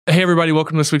Hey everybody,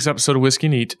 welcome to this week's episode of Whiskey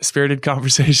Neat, spirited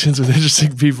conversations with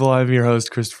interesting people. I'm your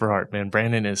host, Christopher Hart. Man,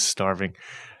 Brandon is starving.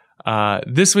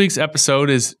 This week's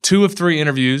episode is 2 of 3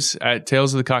 interviews at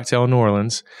Tales of the Cocktail in New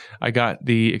Orleans. I got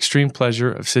the extreme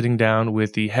pleasure of sitting down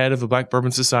with the head of the Black Bourbon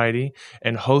Society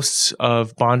and hosts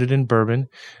of Bourbon and Bourbon,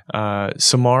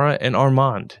 Samara and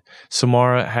Armond.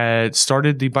 Samara had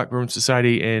started the Black Bourbon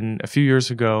Society a few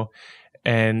years ago,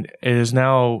 and it is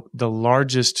now the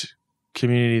largest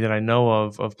community that I know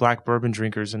of black bourbon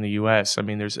drinkers in the U.S. I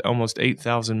mean, there's almost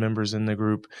 8,000 members in the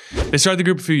group. They started the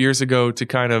group a few years ago to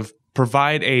kind of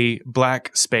provide a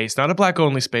black space, not a black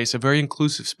only space, a very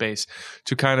inclusive space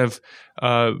to kind of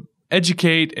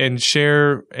educate and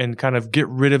share and kind of get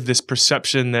rid of this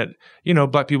perception that, you know,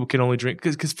 black people can only drink.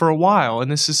 Because for a while, and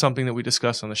this is something that we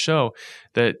discussed on the show,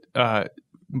 that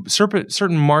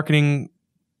certain marketing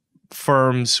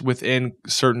firms within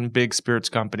certain big spirits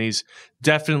companies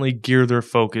definitely gear their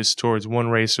focus towards one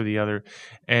race or the other.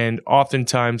 And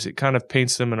oftentimes it kind of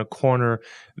paints them in a corner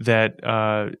that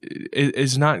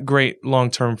is not great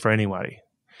long-term for anybody.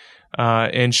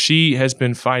 And she has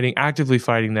been actively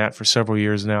fighting that for several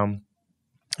years now.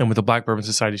 And with the Black Bourbon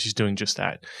Society, she's doing just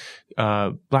that.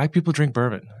 Black people drink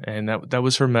bourbon. And that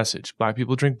was her message. Black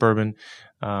people drink bourbon.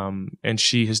 And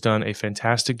she has done a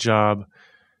fantastic job.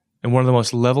 And one of the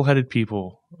most level-headed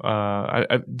people.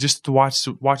 I just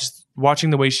watching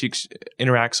the way she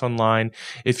interacts online.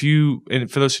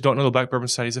 And for those who don't know, the Black Bourbon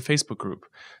Society is a Facebook group,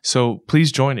 so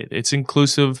please join it. It's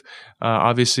inclusive,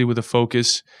 obviously with a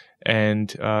focus, and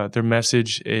their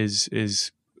message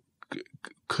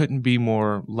couldn't be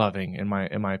more loving in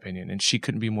my opinion, and she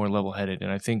couldn't be more level-headed.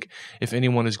 And I think if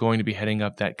anyone is going to be heading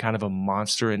up that kind of a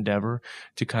monster endeavor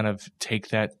to kind of take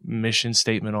that mission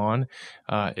statement on,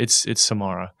 it's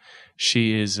Samara.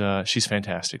 She's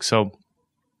fantastic. So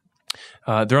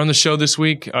they're on the show this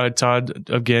week. Todd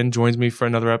again joins me for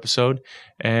another episode,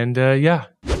 and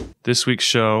this week's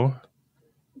show,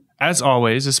 as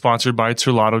always, is sponsored by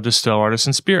Terlato Distell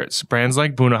Artisan Spirits. Brands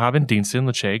like Bunnahabhain, Deanston,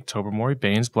 Ledaig, Tobermory,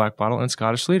 Bains, Black Bottle, and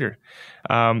Scottish Leader.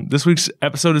 This week's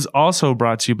episode is also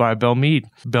brought to you by Belle Meade.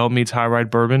 Belle Meade's high rye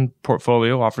bourbon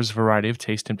portfolio offers a variety of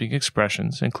taste-tempting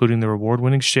expressions, including their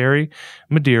award-winning sherry,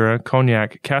 Madeira,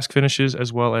 Cognac, Cask finishes,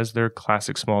 as well as their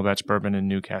classic small batch bourbon and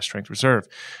new Cask Strength Reserve.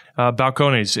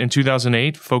 Balcones, in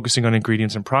 2008, focusing on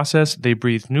ingredients and process, they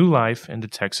breathed new life into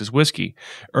Texas whiskey,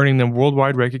 earning them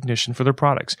worldwide recognition for their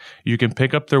products. You can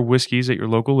pick up their whiskeys at your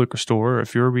local liquor store, or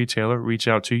if you're a retailer, reach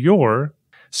out to your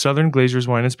Southern Glazer's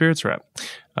Wine and Spirits rep.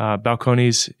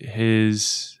 Balcones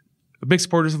is big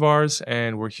supporters of ours,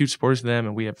 and we're huge supporters of them,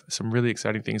 and we have some really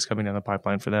exciting things coming down the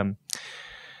pipeline for them.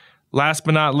 Last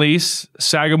but not least,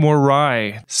 Sagamore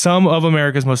Rye. Some of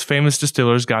America's most famous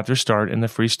distillers got their start in the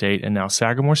Free State, and now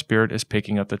Sagamore Spirit is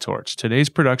picking up the torch. Today's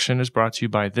production is brought to you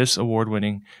by this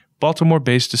award-winning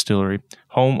Baltimore-based distillery,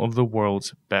 home of the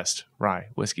world's best rye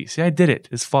whiskey. See, I did it.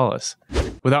 It's flawless.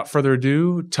 Without further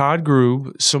ado, Todd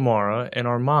Grube, Samara, and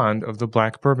Armond of the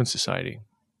Black Bourbon Society.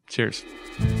 Cheers.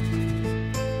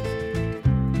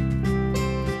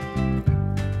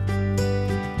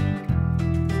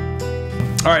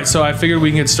 All right, so I figured we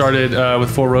can get started with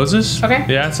Four Roses. Okay.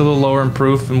 Yeah, it's a little lower in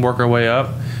proof and work our way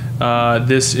up.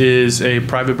 This is a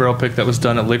private barrel pick that was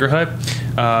done at Liquor Hut.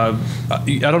 I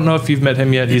don't know if you've met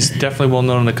him yet. He's definitely well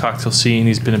known in the cocktail scene.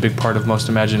 He's been a big part of Most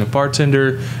Imaginative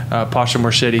Bartender, Pasha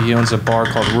Morchetti. He owns a bar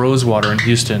called Rosewater in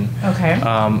Houston. Okay.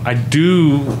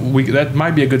 That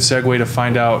might be a good segue to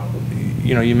find out.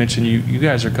 You know, you mentioned you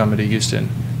guys are coming to Houston.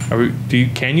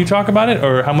 Can you talk about it,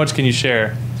 or how much can you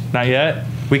share? Not yet.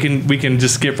 We can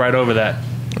just skip right over that.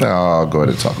 I'll go ahead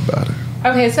and talk about it.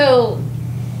 Okay, so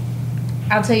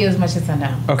I'll tell you as much as I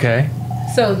know. Okay.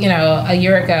 So, a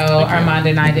year ago, Armond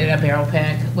and I did a barrel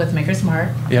pick with Maker's Mark.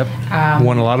 Yep.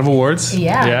 Won a lot of awards.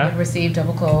 Yeah. We received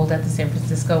double gold at the San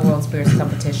Francisco World Spirits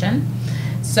Competition.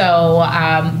 So,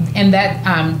 and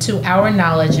that, to our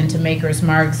knowledge and to Maker's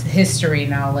Mark's history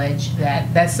knowledge,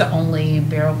 that's the only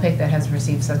barrel pick that has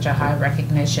received such a high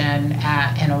recognition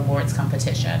at an awards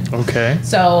competition. Okay.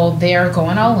 So they're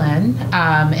going all in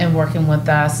and working with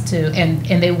us and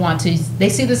they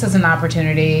see this as an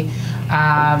opportunity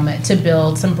to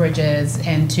build some bridges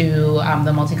into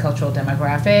the multicultural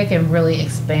demographic and really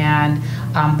expand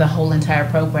the whole entire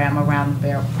program around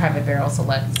private barrel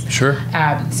selects. Sure.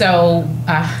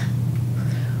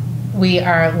 We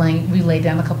laid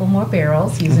down a couple more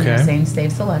barrels using the same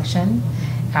state selection.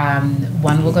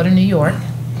 One will go to New York,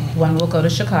 one will go to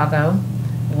Chicago,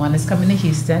 one is coming to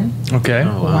Houston. Okay.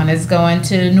 Oh, wow. One is going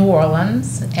to New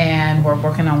Orleans, and we're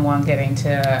working on one getting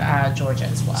to Georgia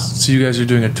as well. So you guys are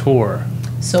doing a tour.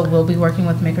 So we'll be working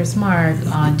with Maker's Mark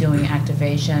on doing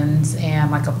activations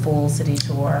and like a full city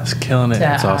tour. It's killing it.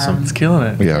 That's awesome. It's killing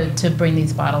it. Yeah. To bring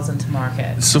these bottles into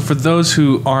market. So for those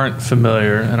who aren't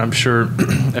familiar, and I'm sure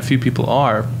a few people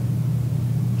are,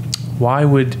 why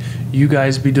would you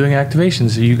guys be doing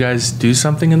activations? Do you guys do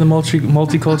something in the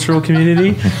multicultural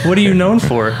community? What are you known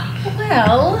for?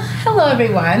 Well, hello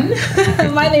everyone.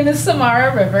 My name is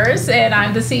Samara Rivers, and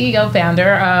I'm the CEO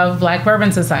founder of Black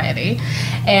Bourbon Society.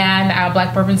 And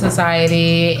Black Bourbon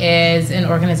Society is an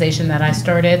organization that I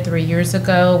started 3 years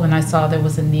ago when I saw there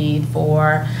was a need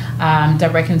for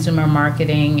direct consumer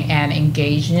marketing and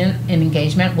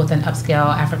engagement with an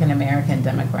upscale African American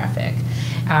demographic.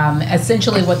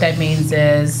 Essentially what that means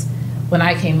is when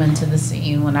I came into the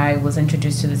scene, when I was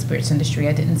introduced to the spirits industry,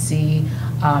 I didn't see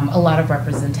a lot of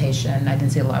representation. I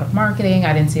didn't see a lot of marketing.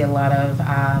 I didn't see a lot of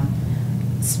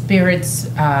spirits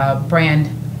brand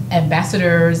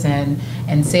ambassadors and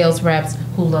sales reps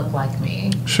who look like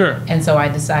me. Sure. And so I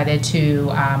decided to,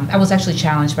 I was actually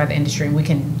challenged by the industry, and we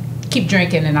can keep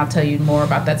drinking and I'll tell you more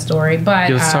about that story. But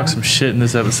let's talk some shit in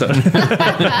this episode.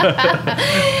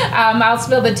 I'll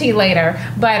spill the tea later.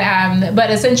 But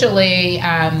essentially,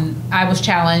 I was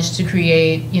challenged to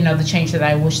create, the change that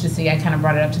I wish to see. I kind of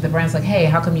brought it up to the brands like, hey,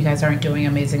 how come you guys aren't doing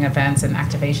amazing events and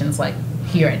activations like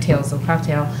here at Tales of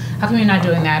Cocktail? How come you're not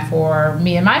doing that for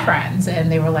me and my friends? And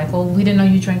they were like, well, we didn't know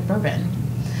you drank bourbon.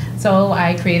 So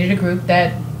I created a group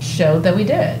that showed that we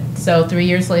did. So 3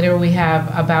 years later, we have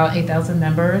about 8,000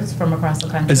 members from across the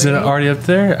country. Is it already up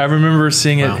there? I remember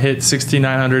seeing it hit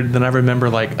 6,900. Then I remember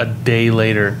like a day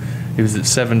later, it was at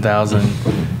 7,000.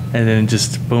 And then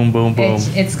just boom, boom, boom.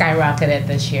 It skyrocketed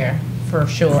this year, for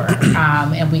sure.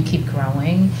 And we keep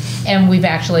growing. And we've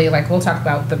actually, we'll talk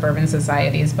about the bourbon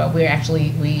societies, but we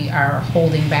are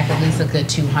holding back at least a good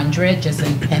 200 just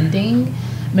in pending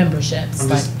memberships.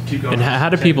 And how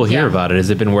do people hear about it? Has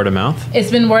it been word of mouth? It's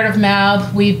been word of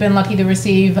mouth. We've been lucky to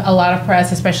receive a lot of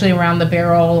press, especially around the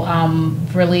barrel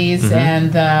release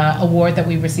and the award that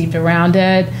we received around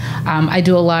it. I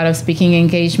do a lot of speaking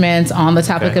engagements on the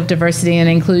topic of diversity and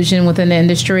inclusion within the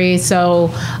industry. So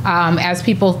as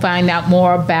people find out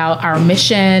more about our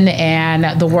mission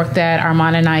and the work that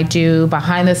Armond and I do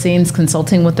behind the scenes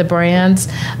consulting with the brands,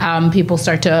 people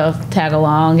start to tag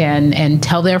along and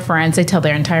tell their friends. They tell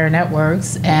their entire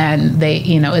networks, and they,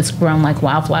 it's grown like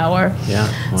wildflower. Yeah.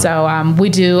 Wow. So we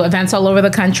do events all over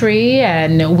the country,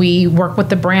 and we work with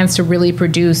the brands to really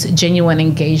produce genuine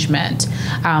engagement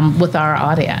with our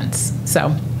audience.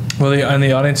 So. Well,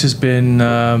 the audience has been,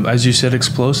 as you said,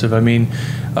 explosive. I mean,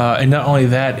 and not only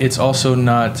that, it's also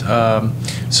not.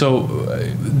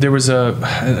 There was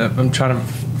I'm trying to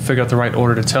figure out the right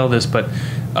order to tell this, but.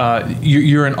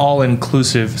 You're an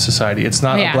all-inclusive society. It's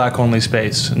not a black-only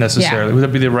space necessarily. Would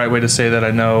that be the right way to say that?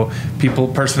 I know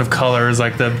person of color is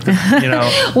like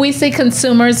We say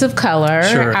consumers of color,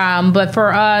 sure. But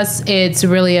for us, it's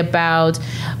really about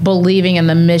believing in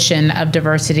the mission of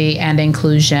diversity and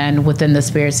inclusion within the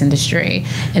spirits industry.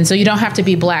 And so you don't have to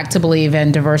be black to believe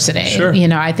in diversity. Sure.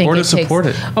 I think or to support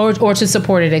it. Or to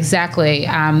support it, exactly.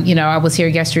 I was here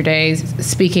yesterday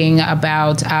speaking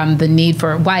about the need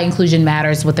for why inclusion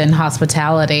matters within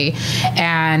hospitality,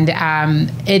 and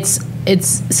it's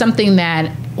something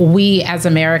that we as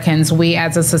Americans, we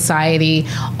as a society,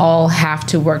 all have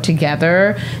to work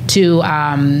together to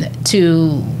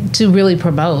really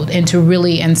promote and to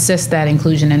really insist that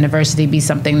inclusion and diversity be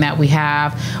something that we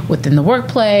have within the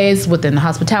workplace, within the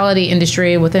hospitality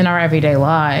industry, within our everyday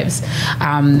lives,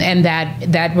 and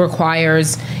that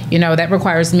requires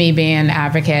me being an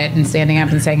advocate and standing up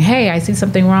and saying, hey, I see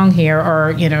something wrong here,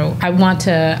 or I want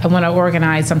to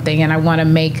organize something and I want to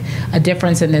make a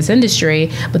difference in this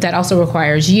industry, but that also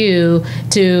requires you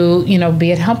to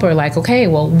be a helper, like, okay,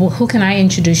 well, who can I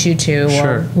introduce you to?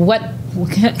 Sure. Or what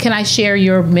can I share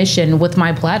your mission with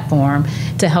my platform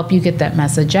to help you get that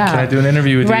message out? Can I do an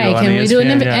interview with you? Right. Can we do an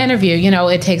interview?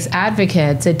 It takes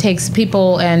advocates. It takes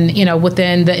people and,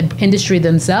 within the industry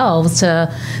themselves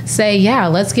to say, yeah,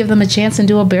 let's give them a chance and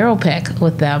do a barrel pick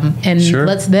with them. And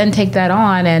let's then take that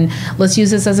on and let's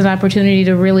use this as an opportunity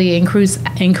to really increase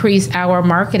our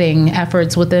marketing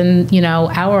efforts within,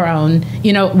 our own,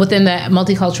 within the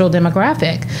multicultural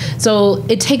demographic. So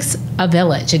it takes a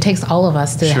village. It takes all of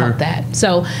us to help that.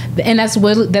 So, and that's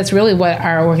really what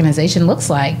our organization looks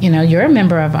like. You're a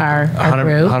member of our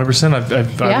group.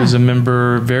 100%. I was a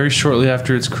member very shortly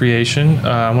after its creation.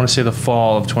 I want to say the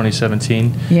fall of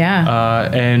 2017. Yeah.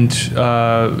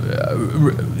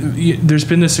 There's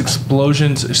been this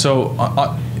explosion. So,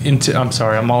 I'm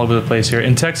sorry, I'm all over the place here.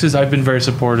 In Texas, I've been very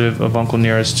supportive of Uncle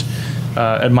Nearest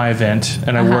at my event,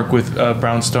 and I work with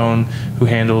Brownstone, who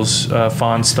handles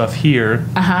Fawn stuff here.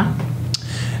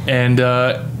 And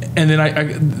then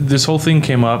I this whole thing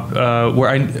came up where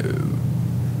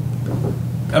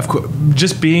of course,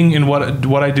 just being in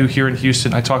what I do here in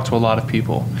Houston, I talk to a lot of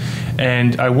people,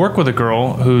 and I work with a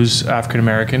girl who's African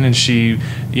American, and she,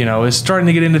 is starting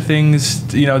to get into things.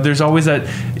 There's always that.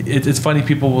 It's funny.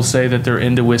 People will say that they're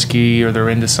into whiskey or they're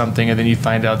into something, and then you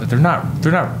find out that they're not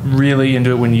really into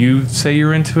it when you say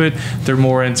you're into it. They're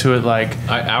more into it like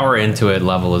our into it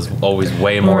level is always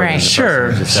way more. Right.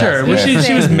 Than the Sure. Well,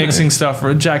 she was mixing stuff for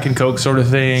a Jack and Coke sort of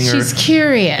thing. She's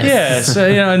curious. Yes,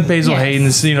 and Basil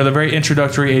Hayden's, the very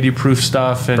introductory 80 proof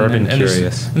stuff, and bourbon and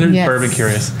curious. Bourbon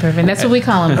curious. Bourbon. That's what we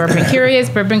call them. Bourbon curious,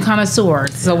 bourbon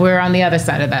connoisseurs. So we're on the other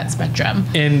side of that spectrum.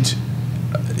 And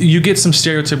you get some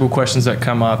stereotypical questions that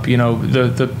come up.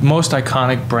 The most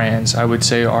iconic brands, I would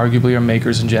say, arguably are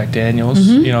Makers and Jack Daniels.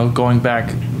 Going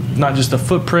back not just the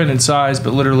footprint and size,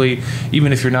 but literally,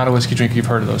 even if you're not a whiskey drinker, you've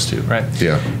heard of those two, right?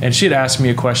 Yeah. And she had asked me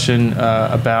a question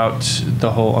about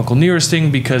the whole Uncle Nearest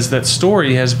thing, because that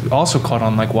story has also caught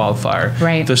on like wildfire.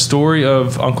 Right. The story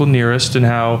of Uncle Nearest and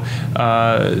how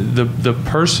the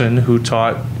person who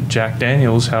taught Jack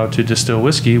Daniels how to distill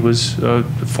whiskey was a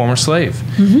former slave.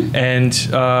 And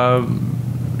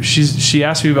she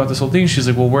asked me about this whole thing. She's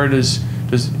like, well, where does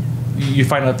you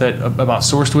find out that about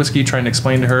sourced whiskey, trying to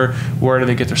explain to her where do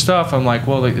they get their stuff. I'm like,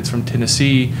 well, it's from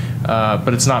Tennessee,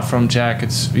 but it's not from Jack.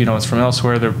 It's it's from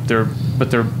elsewhere. They're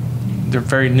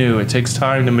very new. It takes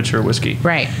time to mature whiskey.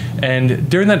 Right. And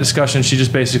during that discussion, she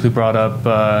just basically brought up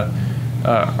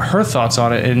her thoughts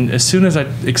on it. And as soon as I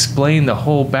explained the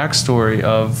whole backstory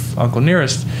of Uncle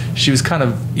Nearest, she was kind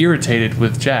of irritated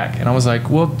with Jack. And I was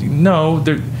like, well, no,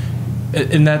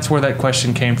 and that's where that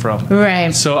question came from.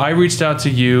 Right. So I reached out to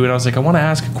you, and I was like, I want to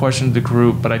ask a question to the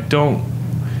group, but I don't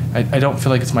feel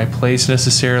like it's my place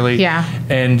necessarily. Yeah.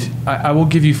 And I will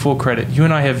give you full credit. You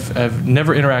and I have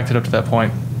never interacted up to that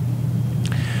point.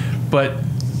 But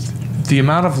the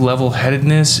amount of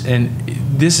level-headedness, and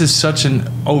this is such an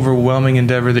overwhelming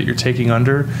endeavor that you're taking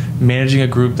under, managing a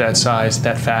group that size,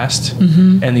 that fast,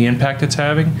 and the impact it's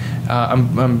having.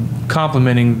 I'm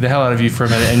complimenting the hell out of you for a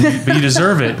minute, but you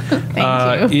deserve it.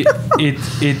 Thank you.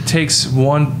 It takes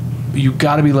one. You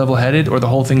got to be level-headed, or the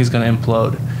whole thing is going to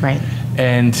implode. Right.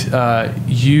 And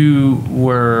you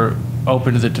were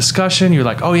open to the discussion. You're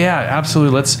like, oh yeah,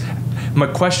 absolutely. My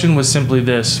question was simply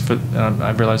this.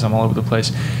 I realize I'm all over the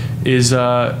place. Is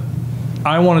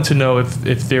I wanted to know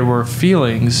if there were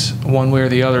feelings one way or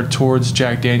the other towards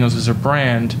Jack Daniels as a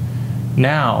brand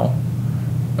now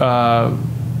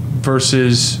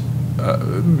versus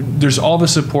there's all the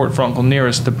support for Uncle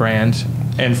Nearest, the brand,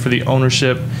 and for the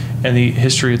ownership and the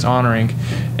history it's honoring.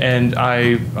 And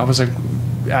I was like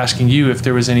asking you if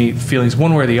there was any feelings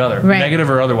one way or the other, right, negative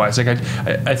or otherwise. Like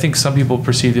I think some people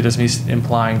perceived it as me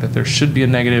implying that there should be a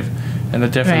negative, and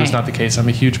that definitely was not the case. I'm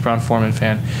a huge Brown-Forman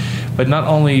fan. But not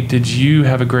only did you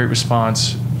have a great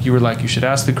response, you were like, you should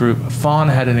ask the group. Fawn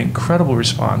had an incredible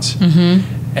response.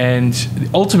 Mm-hmm. And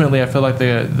ultimately, I feel like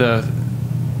the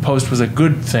post was a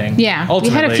good thing. Yeah, ultimately.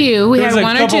 we had a few. We had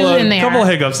one or two in there. A couple of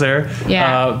hiccups there.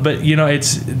 Yeah. But,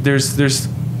 there's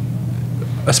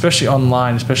especially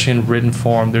online, especially in written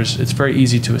form, it's very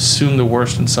easy to assume the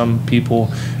worst in some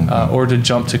people or to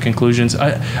jump to conclusions.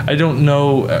 I don't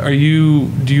know,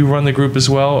 do you run the group as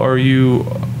well, or are you,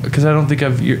 because I don't think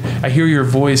I hear your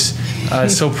voice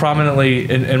so prominently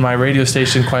in my radio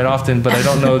station quite often, but I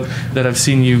don't know that I've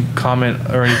seen you comment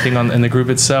or anything in the group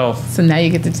itself. So now you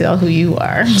get to tell who you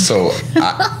are. So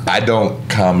I don't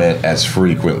comment as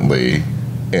frequently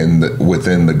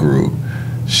within the group.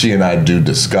 She and I do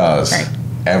discuss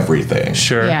everything.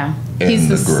 Sure. Yeah. He's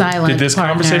the silent Did this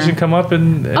partner. conversation come up? Oh,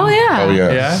 yeah. Oh,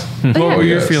 yeah. Yeah? What were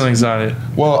your feelings on it?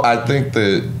 Well, I think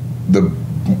that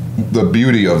the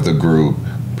beauty of the group,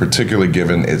 particularly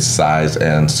given its size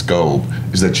and scope,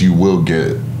 is that you will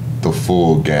get the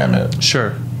full gamut.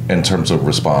 Sure. In terms of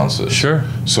responses. Sure.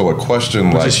 So a question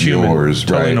Which like is human. yours,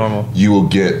 Totally right? normal. You will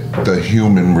get the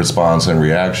human response and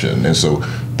reaction. And so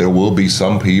there will be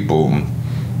some people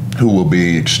who will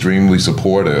be extremely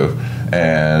supportive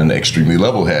and extremely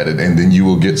level-headed, and then you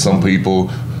will get some people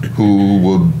who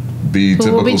will be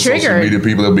typical social media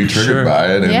people that will be triggered by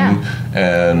it,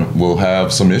 and will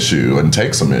have some issue and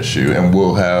take some issue, and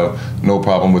will have no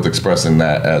problem with expressing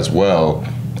that as well.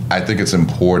 I think it's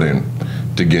important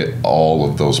to get all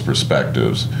of those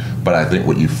perspectives, but I think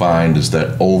what you find is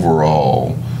that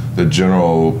overall, the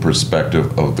general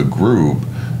perspective of the group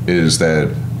is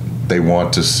that they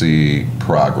want to see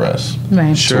progress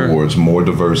Right. Sure. towards more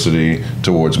diversity,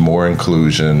 towards more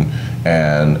inclusion,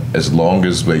 and as long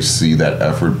as they see that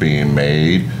effort being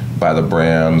made by the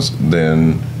brands,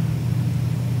 then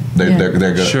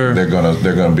they're Sure.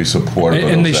 gonna be supportive,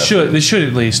 and of they those should efforts. they should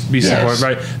at least be Yes. supported,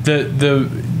 right?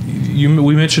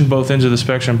 We mentioned both ends of the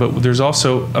spectrum, but there's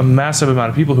also a massive amount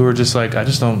of people who are just like, I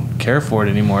just don't care for it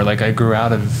anymore. Like, I grew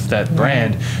out of that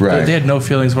brand. Right. They had no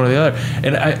feelings one or the other.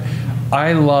 And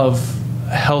I love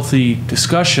healthy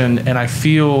discussion, and I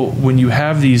feel when you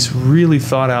have these really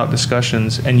thought out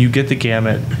discussions and you get the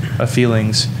gamut of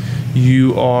feelings,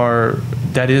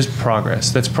 that is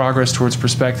progress. That's progress towards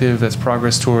perspective. That's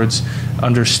progress towards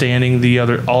understanding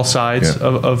all sides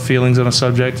of feelings on a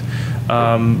subject.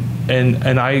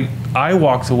 And I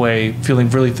walked away feeling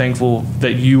really thankful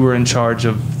that you were in charge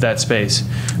of that space,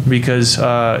 because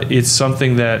it's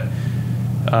something that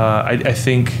I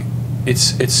think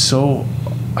it's so.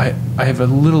 I have a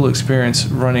little experience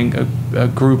running a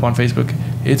group on Facebook.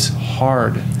 It's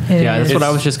hard. Yeah, that's what I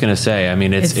was just going to say. I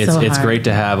mean, it's hard. great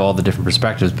to have all the different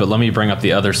perspectives, but let me bring up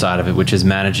the other side of it, which is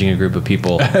managing a group of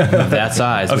people of that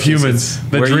size. Of humans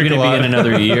that where you're drink going a to be lot. in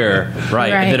another year,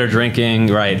 right, Right. that are drinking,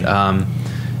 right.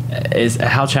 Is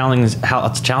how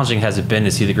challenging has it been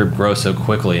to see the group grow so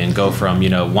quickly and go from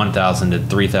 1,000 to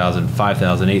 3,000,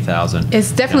 5,000, 8,000?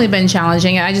 It's definitely been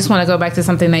challenging. I just want to go back to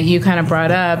something that you kind of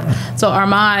brought up. So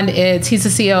Armond, he's the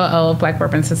COO of Black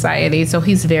Bourbon Society, so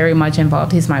he's very much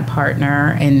involved. He's my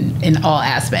partner in all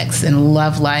aspects, in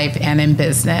love life and in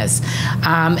business.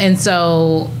 And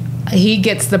so he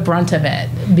gets the brunt of it,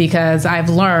 because I've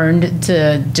learned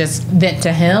to just vent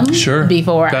to him Sure.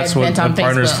 before That's I what vent on a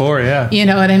partner's Facebook. for, yeah. You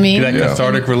know what I mean? That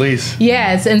cathartic release.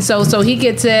 Yes, and so he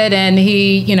gets it, and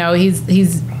he's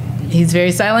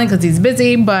very silent because he's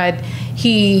busy, but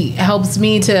he helps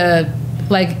me to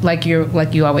like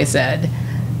you always said,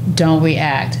 don't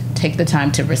react. Take the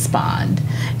time to respond.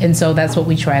 And so that's what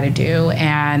we try to do.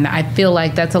 And I feel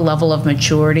like that's a level of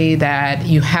maturity that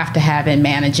you have to have in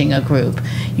managing a group.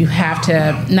 You have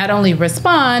to not only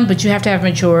respond, but you have to have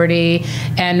maturity,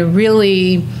 and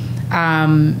really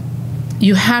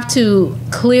you have to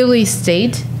clearly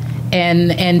state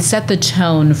and set the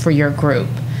tone for your group.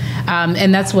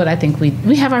 And that's what I think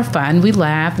we have our fun. We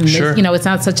laugh. And Sure. it's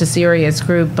not such a serious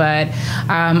group, but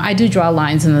I do draw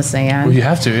lines in the sand. Well, you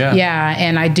have to, yeah. Yeah,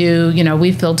 and I do,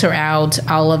 we filter out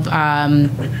all of,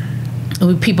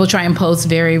 people try and post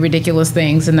very ridiculous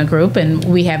things in the group, and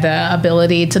we have the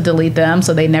ability to delete them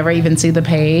so they never even see the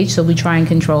page. So we try and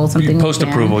control something. Post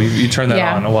approval. You turned that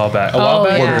Yeah. on a while back. Oh,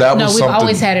 yeah. Well, that was no, we've something-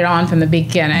 always had it on from the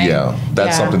beginning. Yeah,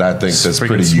 that's something I think that's Freaking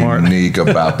pretty smart. unique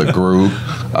about the group,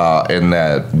 in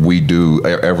that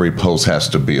every post has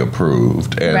to be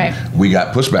approved, and Right. we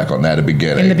got pushback on that at the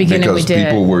beginning. In the beginning, because we did.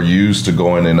 people were used to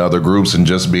going in other groups and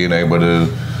just being able to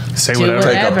Say Do whatever.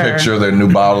 it. take a Whatever. picture of their new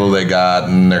bottle they got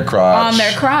in their crotch. On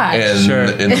their crotch. And Sure.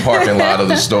 in the parking lot of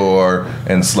the store,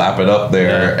 and slap it up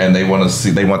there, and they want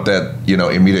that,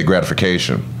 immediate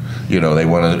gratification. They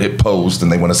want to post, and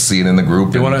they want to see it in the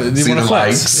group. They and wanna see the flex.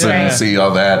 likes Yeah. and see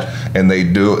all that, and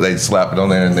they slap it on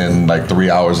there, and then like 3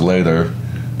 hours later,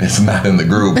 it's not in the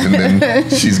group, and then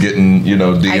she's getting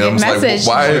DMs like, messaged.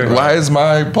 why is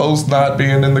my post not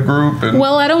being in the group? And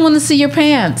Well, I don't want to see your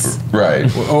pants. right.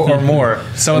 Or more.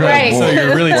 Some of Right. those, so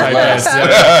you're really tight pants.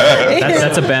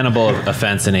 That's a bannable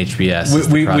offense in HBS. is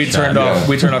the We crotch turned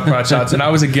shot. off crotch shots, and I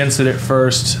was against it at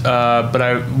first.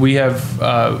 But we have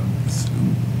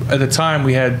at the time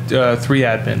we had 3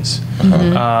 admins,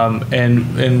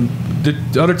 and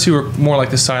the other 2 are more like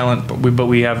the silent. But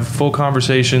we have full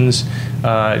conversations.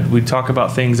 We talk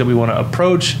about things that we want to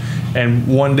approach. And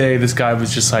one day, this guy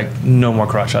was just like, "No more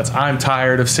crotch shots. I'm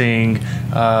tired of seeing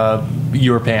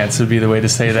your pants." Would be the way to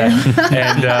say that.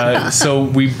 And so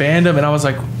we banned him. And I was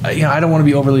like, I don't want to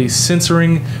be overly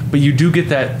censoring, but you do get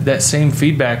that same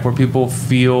feedback where people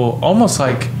feel almost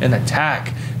like an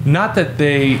attack. Not that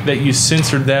you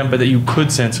censored them, but that you could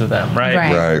censor them, right?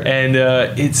 Right. And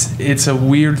it's a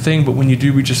weird thing, but when you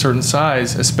do reach a certain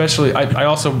size, especially, I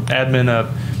also admin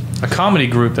a comedy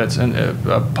group that's a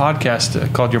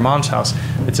podcast called Your Mom's House.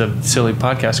 It's a silly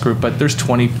podcast group, but there's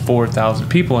 24,000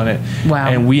 people in it. Wow.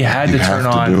 And we had to You turn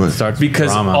have to on do it. Starts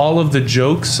because drama. all of the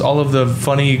jokes, all of the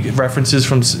funny references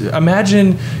from.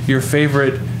 Imagine your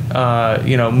favorite.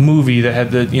 Movie that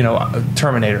had the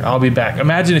Terminator. I'll be back.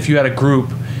 Imagine if you had a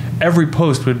group. Every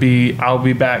post would be "I'll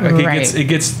be back." Like Right. it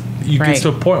gets to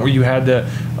a point where you had to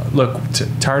look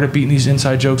tired of beating these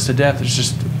inside jokes to death. It's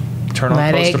just turn on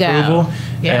Let post it go. approval,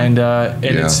 Yeah. and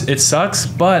it sucks.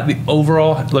 But the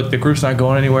overall the group's not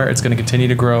going anywhere. It's going to continue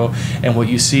to grow, and what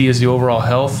you see is the overall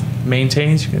health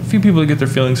maintains. You get a few people that get their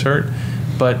feelings hurt,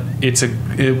 but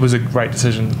it was a right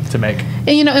decision to make.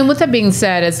 And with that being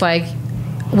said, it's like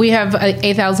we have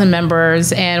 8,000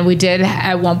 members, and we did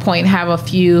at one point have a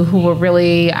few who were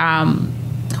really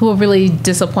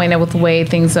disappointed with the way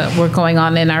things were going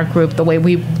on in our group, the way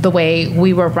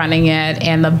we were running it,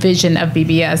 and the vision of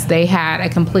BBS. They had a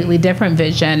completely different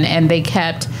vision, and they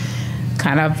kept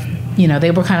kind of,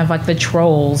 they were kind of like the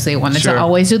trolls. They wanted to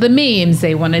always do the memes.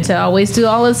 They wanted to always do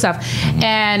all this stuff,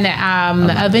 and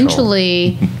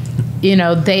eventually,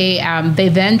 they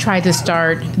then tried to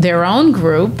start their own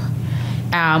group.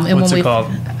 What's it called?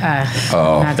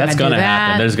 That's going to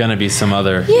happen. There's going to be some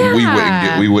other.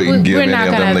 Yeah. We wouldn't give any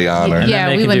of them the honor.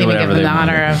 Yeah, we wouldn't even give them the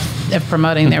honor of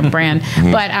promoting their brand.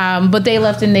 But they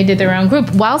left and they did their own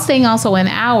group while staying also in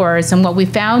ours. And what we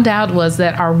found out was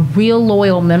that our real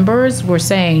loyal members were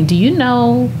saying, "Do you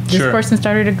know this person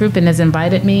started a group and has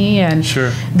invited me?" And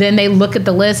then they look at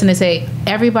the list and they say,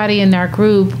 "Everybody in our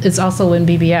group is also in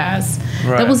BBS."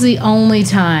 Right. That was the only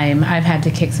time I've had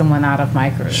to kick someone out of my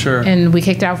group. And we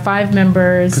kicked out 5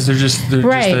 members. Because they're just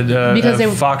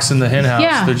a fox in the hen house.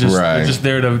 Yeah. They're just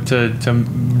there to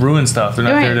ruin stuff. They're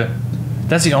not there to.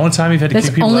 That's the only time you've had to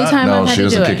kick people out? That's the only time I've had to do it. No,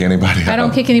 she doesn't kick anybody out. I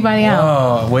don't kick anybody out.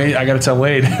 Oh, Wade, I got to tell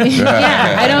Wade.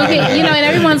 Yeah, I don't kick, and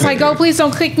everyone's like, "Oh, please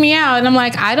don't kick me out." And I'm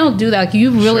like, I don't do that. Like,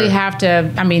 you really have to,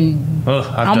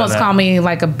 almost call me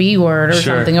like a B word or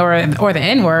something, or the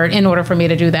N word in order for me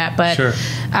to do that. But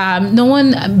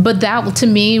but that to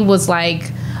me was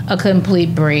like a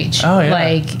complete breach. Oh, yeah.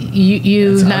 Like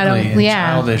you not only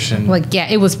childish and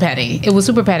it was petty. It was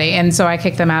super petty, and so I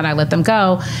kicked them out. I let them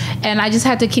go, and I just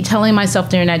had to keep telling myself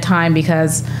during that time,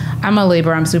 because I'm a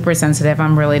Libra. I'm super sensitive.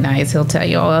 I'm really nice. He'll tell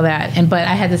you all of that, but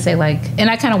I had to say and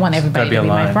I kind of want everybody to be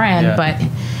my friend, but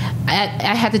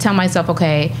I had to tell myself,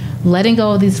 okay, letting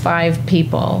go of these 5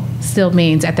 people still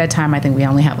means at that time I think we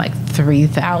only had like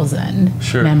 3,000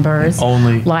 members.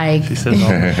 Only. Like, she says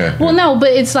only. Well, no, but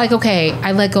it's like, okay,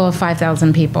 I let go of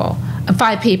 5,000 people.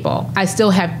 5 people. I still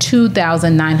have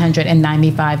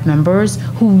 2,995 members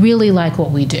who really like what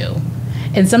we do.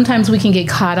 And sometimes we can get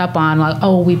caught up on like,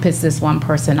 oh, we pissed this one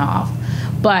person off.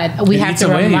 But we have to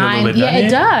remind.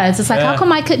 It does. It's like, how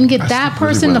come I couldn't get that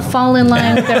person to fall in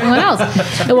line with everyone else?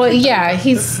 Well,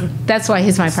 that's why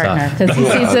he's my partner, because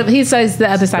he sees the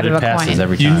other side of a coin.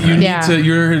 Every time, you need to.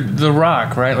 You're the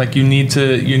rock, right? Like you need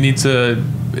to.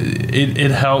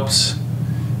 It helps.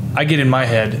 I get in my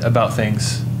head about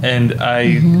things, and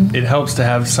it helps to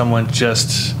have someone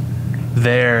just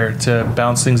there to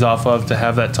bounce things off of, to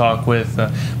have that talk with.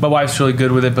 My wife's really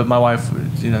good with it, but my wife,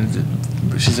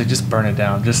 she's like, just burn it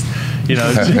down. Just,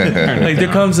 like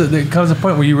there comes a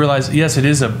point where you realize, yes, it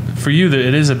is for you that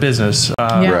it is a business.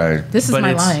 Right. This is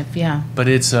my life. Yeah. But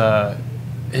it's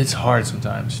hard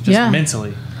sometimes, just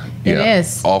mentally. It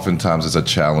is. Oftentimes it's a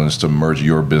challenge to merge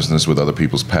your business with other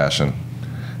people's passion.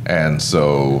 And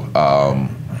so,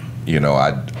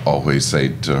 I'd always say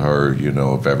to her,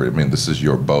 this is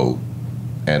your boat.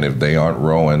 And if they aren't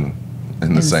rowing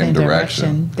in the same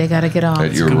direction, they got to get off.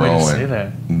 That you're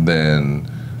rowing, then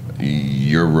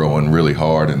you're rowing really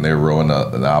hard, and they're rowing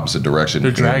the opposite direction.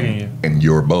 They're dragging you in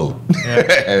your boat,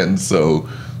 and so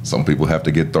some people have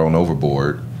to get thrown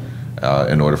overboard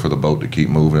in order for the boat to keep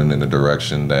moving in the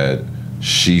direction that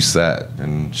she set,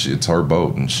 and it's her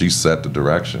boat, and she set the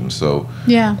direction. So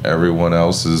everyone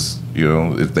else is,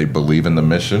 if they believe in the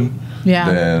mission,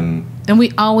 then. And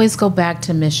we always go back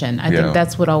to mission. I think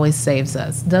that's what always saves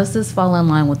us. Does this fall in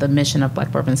line with the mission of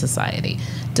Black Bourbon Society?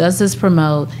 Does this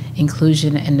promote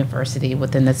inclusion and diversity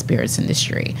within the spirits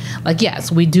industry? Like,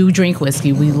 yes, we do drink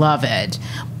whiskey. We love it.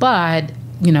 But,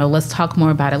 let's talk more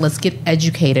about it. Let's get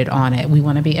educated on it. We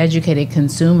want to be educated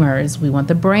consumers. We want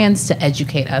the brands to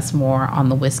educate us more on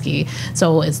the whiskey.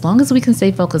 So as long as we can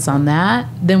stay focused on that,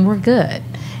 then we're good.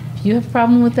 You have a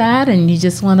problem with that and you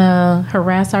just want to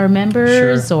harass our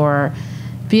members or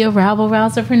be a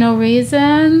rabble-rouser for no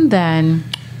reason, then...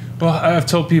 Well, I've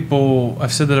told people,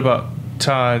 I've said that about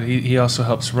Todd. He also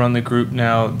helps run the group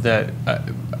now, that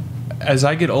as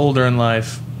I get older in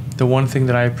life, the one thing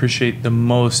that I appreciate the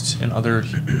most in other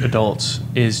adults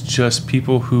is just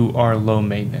people who are low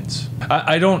maintenance.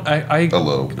 I love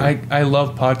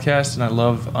podcasts, and I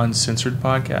love uncensored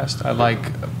podcasts. I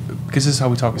like... because this is how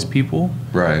we talk as people.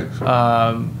 Right.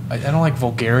 I don't like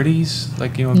vulgarities.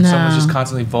 Like, someone's just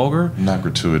constantly vulgar. Not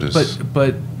gratuitous.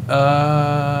 But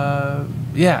I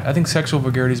think sexual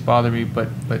vulgarities bother me,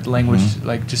 but language,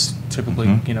 like just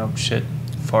typically, shit,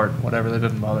 fart, whatever. That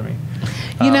doesn't bother me.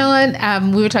 You know what?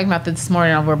 We were talking about this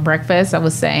morning over breakfast. I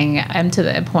was saying I'm to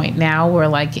the point now where,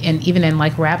 like, even in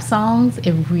like rap songs,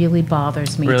 it really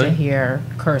bothers me to hear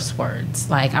curse words.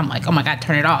 Like, I'm like, oh my God,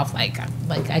 turn it off. Like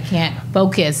I can't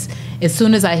focus. As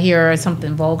soon as I hear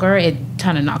something vulgar, it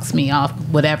kind of knocks me off.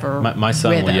 Whatever. My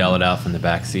son rhythm. will yell it out from the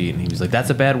back seat, and he was like,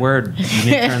 "That's a bad word. You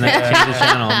need to turn that change the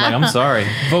channel." I'm like, "I'm sorry."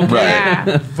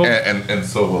 Right. Yeah. And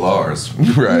so will ours.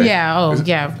 Right. Yeah. Oh,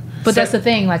 yeah. But that's the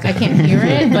thing. Like, I can't hear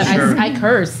it, but I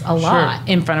curse a lot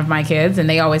in front of my kids, and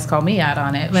they always call me out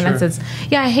on it. When I says,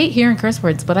 "Yeah, I hate hearing curse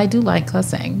words, but I do like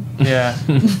cussing." Yeah.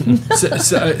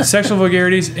 Sexual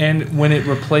vulgarities, and when it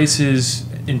replaces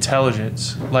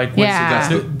intelligence, like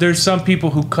there's some people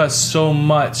who cuss so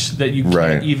much that you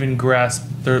can't even grasp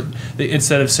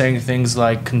instead of saying things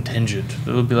like contingent,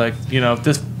 it would be like,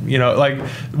 this, like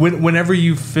whenever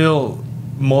you feel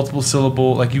multiple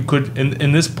syllable, like you could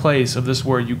in this place of this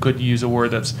word, you could use a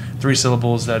word that's 3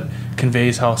 syllables that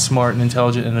conveys how smart and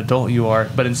intelligent and adult you are,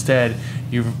 but instead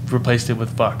you've replaced it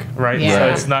with fuck, right? So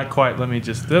it's not quite, let me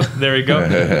just there we go.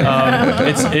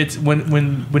 It's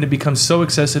when it becomes so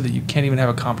excessive that you can't even have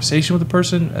a conversation with a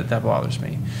person, that bothers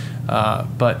me.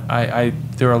 But I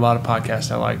there are a lot of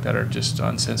podcasts I like that are just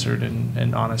uncensored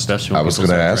and honest. I was going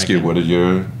to ask you, what are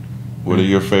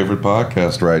your favorite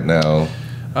podcasts right now?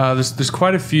 There's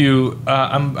quite a few.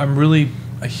 I'm really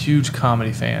a huge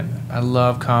comedy fan. I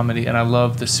love comedy, and I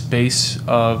love the space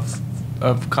of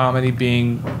comedy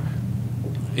being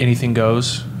anything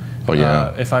goes. Oh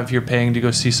yeah. If you're paying to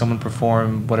go see someone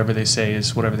perform, whatever they say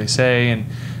is whatever they say, and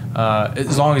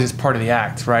as long as it's part of the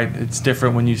act, right? It's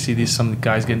different when you see some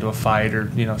guys get into a fight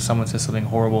or someone says something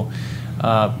horrible.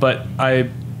 But I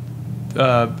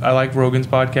like Rogan's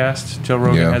podcast. Joe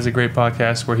Rogan has a great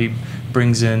podcast where he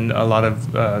brings in a lot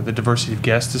of the diversity of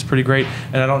guests is pretty great.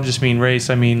 And I don't just mean race.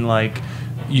 I mean, like,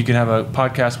 you can have a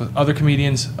podcast with other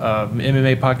comedians,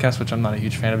 MMA podcast, which I'm not a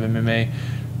huge fan of MMA,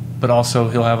 but also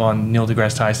he'll have on Neil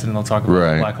deGrasse Tyson and they'll talk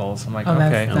about black holes. I'm like,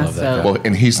 okay. I love that. Well,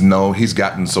 and he's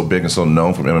gotten so big and so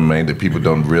known from MMA that people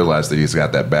don't realize that he's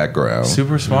got that background.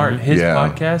 Super smart. His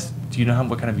podcast, do you know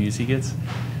what kind of views he gets?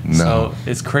 No. So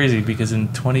it's crazy because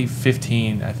in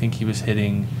 2015, I think he was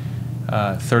hitting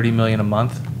 30 million a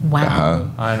month.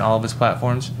 Wow. On all of his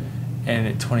platforms. And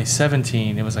in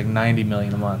 2017, it was like 90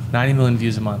 million a month. 90 million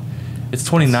views a month. It's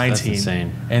 2019. That's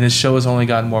insane. And his show has only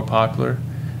gotten more popular.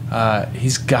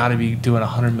 He's got to be doing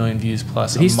 100 million views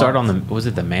plus. Did he start on was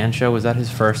it the Man Show? Was that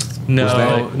his first?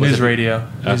 No, News Radio.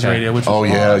 News Radio, which was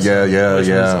awesome. Which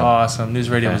was awesome. News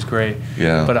Radio was great.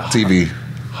 Yeah. But TV.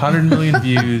 100 million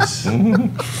views.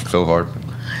 Phil Hart.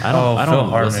 I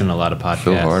don't listen to a lot of podcasts.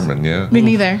 Phil Hartman, yeah. Me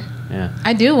neither. Yeah.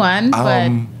 I do one, but I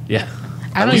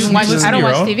don't even watch. I don't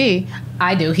watch TV.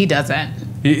 I do. He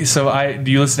doesn't. So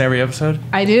do you listen to every episode?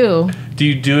 I do. Do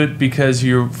you do it because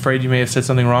you're afraid you may have said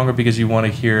something wrong, or because you want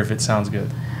to hear if it sounds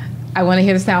good? I want to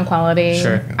hear the sound quality.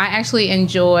 Sure. I actually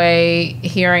enjoy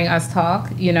hearing us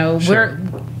talk.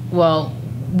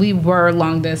 We were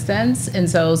long distance, and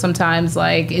so sometimes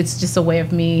like it's just a way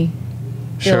of me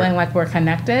feeling like we're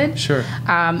connected. Sure.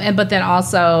 But then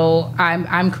also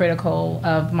I'm critical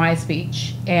of my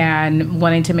speech and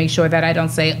wanting to make sure that I don't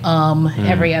say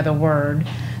every other word.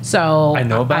 So I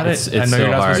know about it. It's I know so you're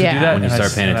not hard supposed to do that when you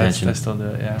start paying attention. I still do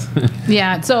it. Yeah.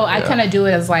 Yeah. So I kind of do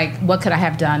it as like, what could I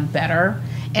have done better?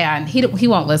 And he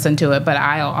won't listen to it, but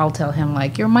I'll tell him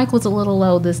like, your mic was a little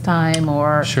low this time,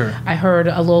 or I heard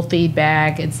a little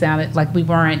feedback. It sounded like we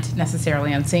weren't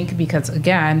necessarily in sync because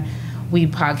again, we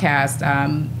podcast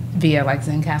via like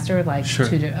Zencaster, like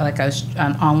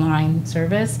an online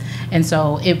service, and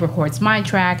so it records my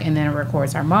track and then it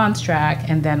records Armand's track,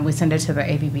 and then we send it to the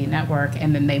ABB network,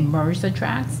 and then they merge the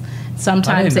tracks.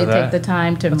 Sometimes they take the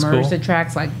time to merge the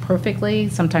tracks like perfectly.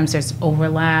 Sometimes there's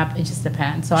overlap. It just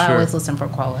depends. So I always listen for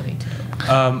quality too.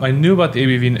 I knew about the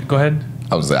ABV. Go ahead.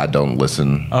 I don't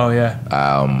listen. Oh yeah.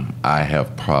 I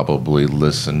have probably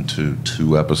listened to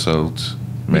 2 episodes.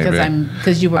 Maybe.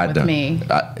 Because you were with me.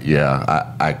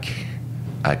 I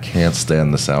can't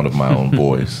stand the sound of my own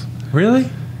voice. Really?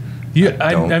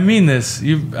 I mean this.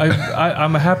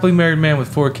 I'm a happily married man with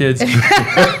 4 kids.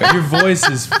 Your voice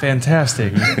is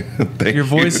fantastic. Your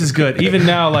voice is good. Even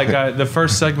now, like the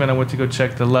first segment, I went to go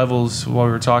check the levels while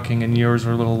we were talking, and yours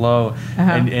were a little low.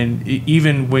 And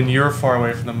even when you're far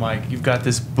away from the mic, you've got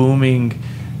this booming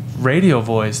radio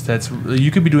voice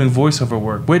you could be doing voiceover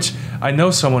work, which I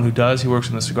know someone who does. He works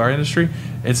in the cigar industry.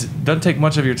 It doesn't take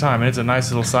much of your time, and it's a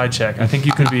nice little side check. I think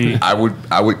you could be. I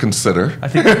would consider. I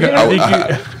think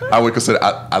I would consider.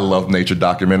 I love nature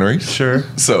documentaries. Sure.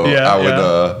 So Yeah,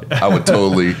 I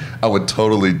would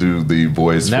totally do the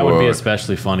voice. And that for, would be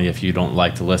especially funny if you don't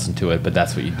like to listen to it, but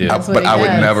that's what you do. but I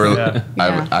would never.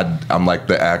 Yeah. I'm like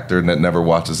the actor that never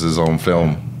watches his own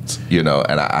film. And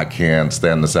I can't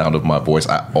stand the sound of my voice.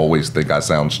 I always think I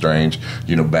sound strange.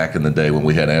 Back in the day when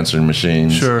we had answering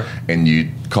machines, Sure. and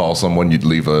you'd call someone, you'd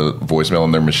leave a voicemail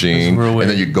on their machine, real weird.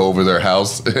 and then you'd go over their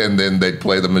house, and then they'd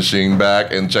play the machine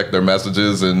back and check their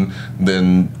messages, and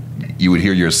then you would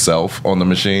hear yourself on the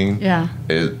machine. Yeah.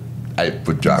 It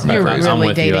would drive me You're crazy. I'm really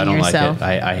with you. I dating don't yourself.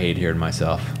 like it. I hate hearing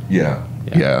myself. Yeah.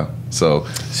 So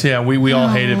So we all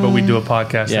hate it, but we do a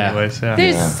podcast Yeah. anyways. Yeah.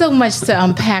 There's so much to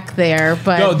unpack there,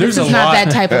 but No, there's this is a not lot.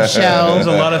 that type of show. There's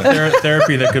a lot of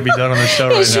therapy that could be done on the show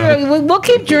right Sure, now. we'll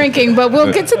keep drinking, but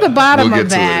we'll get to the bottom We'll get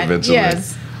of to it that. eventually.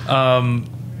 Yes.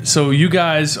 So you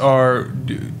guys are.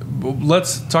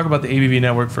 Let's talk about the ABV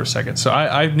network for a second. So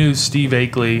I knew Steve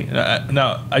Akeley.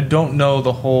 Now I don't know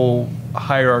the whole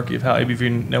hierarchy of how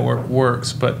ABV network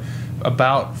works, but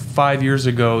about 5 years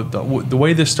ago, the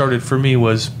way this started for me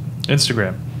was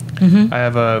Instagram. I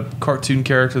have a cartoon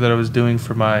character that I was doing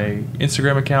for my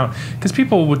Instagram account because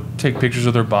people would take pictures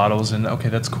of their bottles, and okay,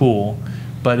 that's cool,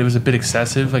 but it was a bit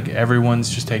excessive. Like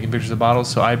everyone's just taking pictures of bottles,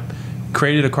 so I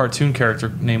created a cartoon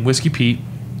character named Whiskey Pete,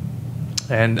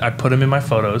 and I put him in my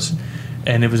photos,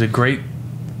 and it was a great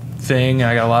thing.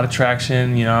 I got a lot of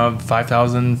traction.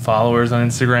 5,000 followers on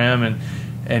Instagram,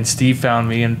 and Steve found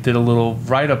me and did a little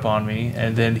write-up on me,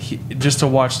 and then just to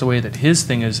watch the way that his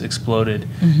thing has exploded,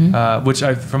 which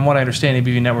from what I understand,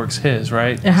 ABV Network's his,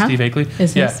 right? Steve Akeley?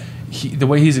 It's his. The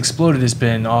way he's exploded has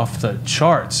been off the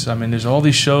charts. I mean, there's all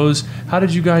these shows. How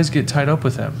did you guys get tied up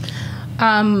with him?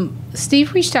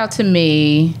 Steve reached out to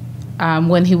me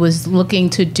when he was looking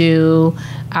to do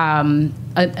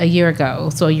a year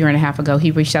ago, so a year and a half ago.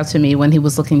 He reached out to me when he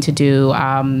was looking to do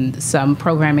some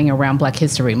programming around Black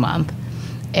History Month.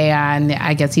 And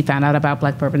I guess he found out about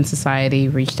Black Bourbon Society,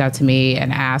 reached out to me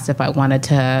and asked if I wanted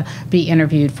to be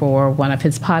interviewed for one of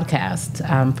his podcasts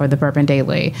for the Bourbon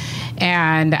Daily.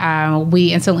 And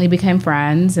we instantly became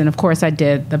friends. And of course, I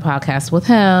did the podcast with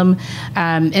him.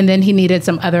 And then he needed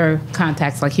some other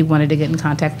contacts, like he wanted to get in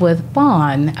contact with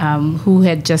Vaughn, who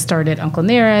had just started Uncle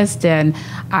Nearest. And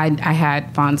I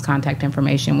had Vaughn's contact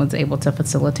information, was able to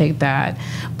facilitate that.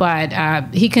 But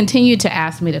he continued to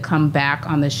ask me to come back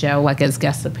on the show, like as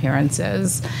guest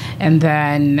appearances. And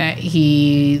then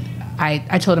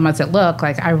I told him, I said, look,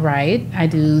 like I write, I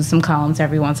do some columns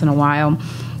every once in a while,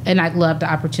 and I'd love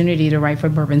the opportunity to write for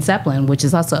Bourbon Zeppelin, which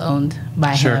is also owned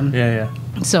by him. Yeah.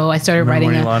 So I started Remember writing.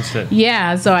 when you launched it?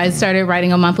 Yeah, so I started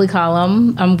writing a monthly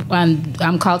column.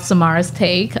 I'm called Samara's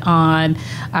Take on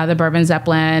the Bourbon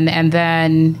Zeppelin, and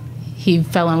then he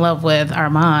fell in love with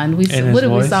Armond. We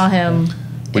saw him.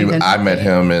 I met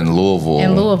him in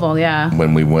Louisville. Yeah.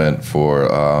 When we went for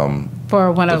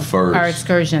one of our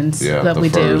excursions that we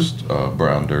do. The first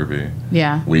Brown Derby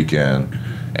Yeah. weekend.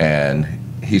 And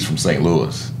he's from St.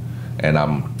 Louis. And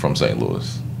I'm from St.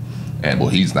 Louis. And, well,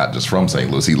 he's not just from St.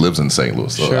 Louis. He lives in St.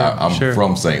 Louis. So I'm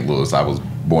from St. Louis. I was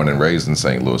born and raised in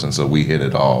St. Louis. And so we hit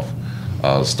it off,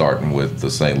 starting with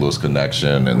the St. Louis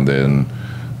connection, and then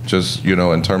just,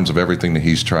 in terms of everything that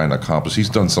he's trying to accomplish, he's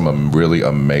done some really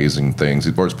amazing things.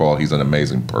 First of all, he's an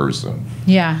amazing person.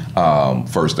 Yeah.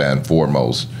 First and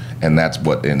foremost. And that's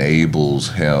what enables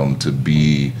him to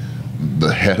be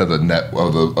the head of the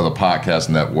podcast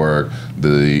network,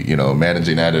 the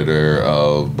managing editor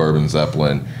of Bourbon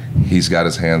Zeppelin. He's got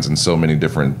his hands in so many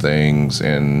different things,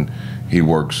 and he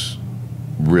works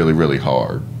really, really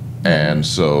hard. And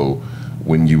so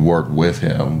when you work with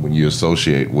him, when you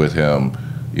associate with him,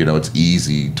 it's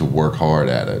easy to work hard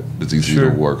at it. It's easy to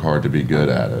work hard to be good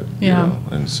at it. Yeah.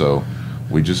 And so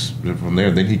we just, from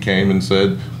there, then he came and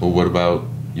said, well, what about,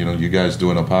 you guys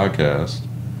doing a podcast?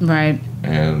 Right.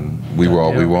 And we were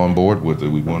on board with it.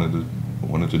 We wanted to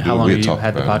do it. How long have you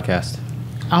had the podcast?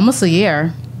 Almost a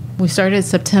year. We started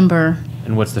September.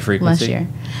 And what's the frequency? Last year.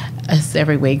 It's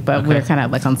every week, but we're kind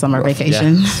of like on summer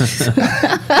vacation.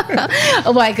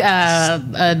 Like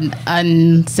an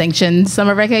unsanctioned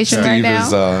summer vacation right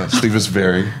now. Steve is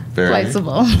very, very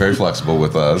flexible. Very flexible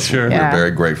with us. Sure. We're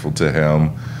very grateful to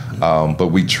him. But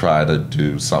we try to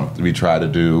do something. We try to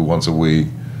do once a week.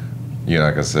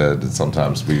 Like I said,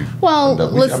 sometimes we. Well,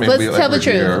 let's tell the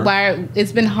truth. Why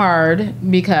it's been hard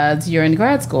because you're in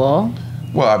grad school.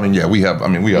 Well, we have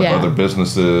other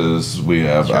businesses. We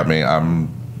have. I'm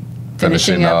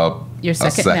finishing up your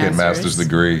second master's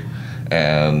degree,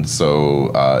 and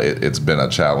so it's been a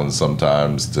challenge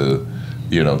sometimes to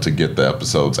get the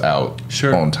episodes out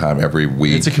on time every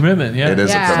week. It's a commitment. Yeah, it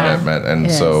is a commitment, and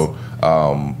so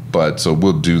But so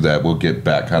we'll do that. We'll get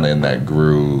back kind of in that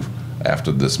groove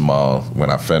after this month when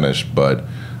I finish. But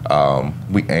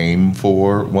we aim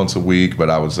for once a week, but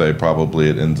I would say probably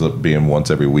it ends up being once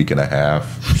every week and a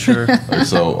half. Sure. Or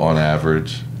so on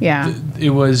average. Yeah.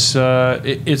 It was.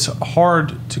 It's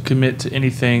hard to commit to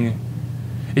anything.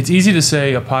 It's easy to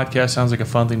say a podcast sounds like a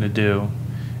fun thing to do.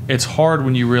 It's hard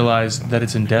when you realize that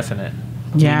it's indefinite,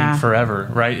 meaning forever,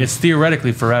 right? It's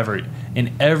theoretically forever.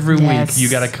 And every week you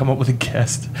got to come up with a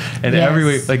guest. And every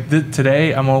week, like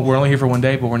today, we're only here for one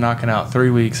day, but we're knocking out 3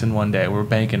 weeks in one day. We're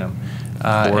banking them. 4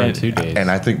 and 2 days. And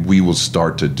I think we will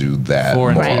start to do that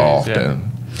more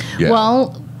often. Yeah.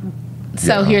 Well,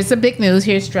 so here's the big news.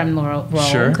 Here's drum roll,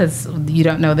 because you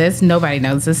don't know this. Nobody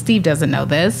knows this. Steve doesn't know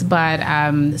this. But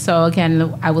so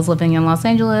again, I was living in Los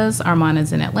Angeles. Armond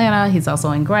is in Atlanta. He's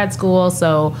also in grad school.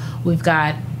 So we've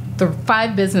got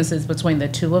 5 businesses between the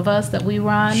two of us that we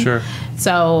run. Sure.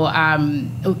 So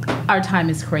our time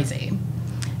is crazy.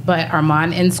 But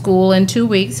Armond in school in 2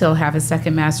 weeks. He'll have his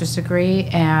second master's degree.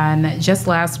 And just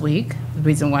last week, the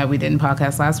reason why we didn't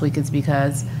podcast last week is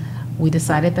because we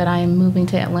decided that I am moving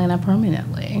to Atlanta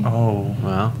permanently. Oh,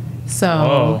 wow.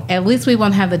 So at least we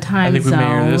won't have the time zone. We may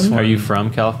hear this one. Are you from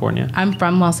California? I'm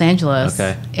from Los Angeles.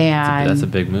 Okay. And that's a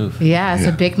big move. Yeah, it's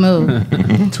a big move.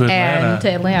 To Atlanta. To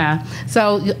Atlanta.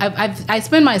 So I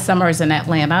spend my summers in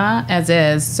Atlanta as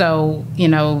is. So,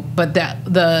 but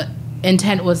the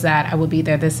intent was that I would be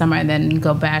there this summer and then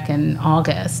go back in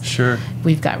August. Sure.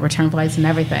 We've got return flights and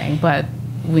everything. But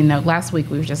we know last week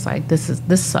we were just like, this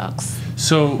sucks.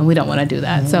 So and we don't want to do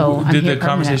that. So did the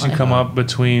conversation come up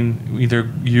between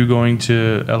either you going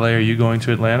to LA or you going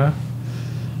to Atlanta?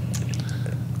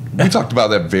 We talked about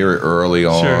that very early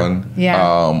on.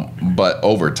 Yeah. But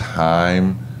over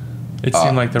time, it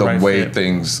seemed like the right way fit.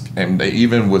 things, and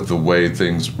even with the way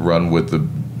things run with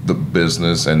the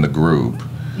business and the group.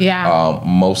 Yeah.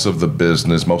 Most of the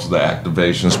business, most of the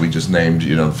activations we just named,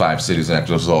 5 cities and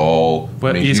activations are all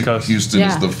East Coast. Houston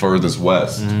is the furthest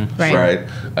west, right?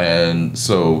 And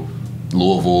so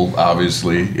Louisville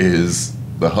obviously is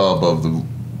the hub of the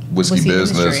whiskey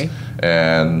business, industry.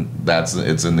 and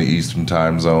it's in the Eastern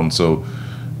time zone. So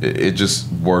it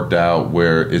just worked out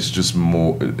where it's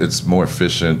more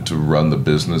efficient to run the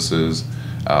businesses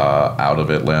out of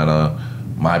Atlanta.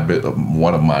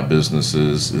 One of my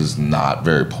businesses is not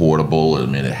very portable. I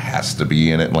mean, it has to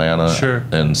be in Atlanta. Sure.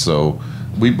 And so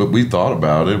we thought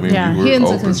about it. We were he owns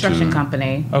a open construction to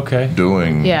company. Okay.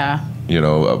 doing. Yeah.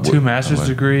 2 master's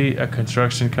degree, a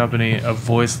construction company, a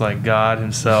voice like God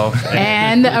himself,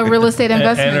 and a real estate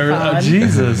investment fund.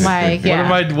 Jesus. Like,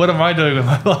 yeah. What am I doing with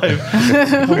my life?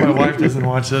 Hope my wife doesn't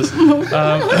watch this.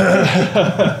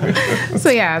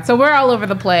 So we're all over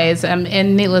the place,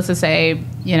 and needless to say,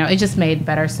 it just made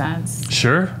better sense.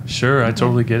 Sure, I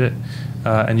totally get it.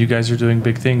 And you guys are doing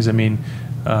big things. I mean,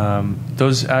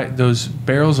 those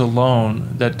barrels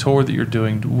alone, that tour that you're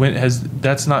doing, is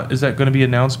that going to be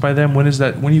announced by them? When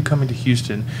are you coming to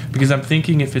Houston? Because I'm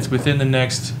thinking if it's within the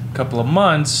next couple of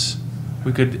months,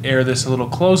 we could air this a little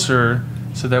closer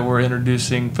so that we're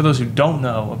introducing, for those who don't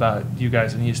know about you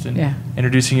guys in Houston,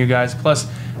 introducing you guys. Plus,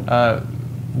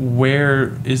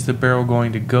 where is the barrel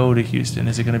going to go to Houston?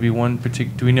 Is it going to be one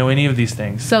particular? Do we know any of these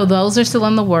things? So those are still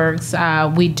in the works.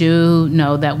 We do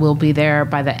know that we'll be there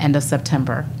by the end of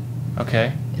September.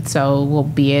 Okay. So we'll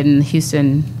be in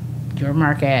Houston, your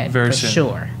market, very for soon.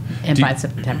 Sure, and by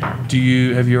September.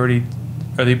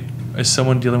 Is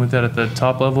someone dealing with that at the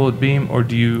top level at Beam, or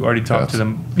do you already talk to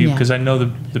them? Because I know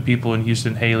the people in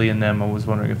Houston, Haley and them. I was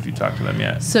wondering if you talked to them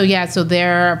yet. So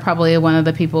they're probably one of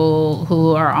the people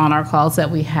who are on our calls that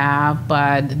we have,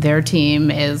 but their team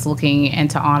is looking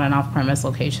into on and off premise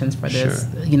locations for this,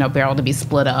 barrel to be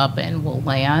split up and will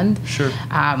land. Sure.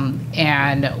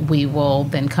 And we will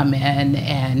then come in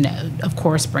and, of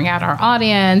course, bring out our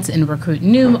audience and recruit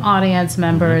new audience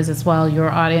members as well. Your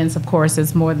audience, of course,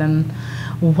 is more than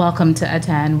welcome to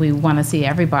attend. We want to see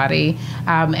everybody,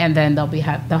 and then they'll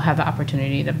have the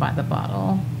opportunity to buy the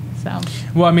bottle. So,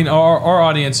 well, I mean, our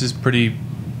audience is pretty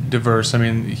diverse. I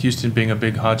mean, Houston being a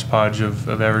big hodgepodge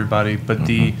of everybody, but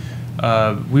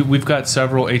we've got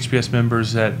several HBS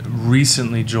members that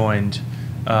recently joined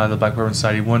the Black Bourbon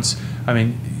Society.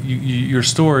 Your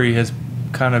story has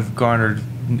kind of garnered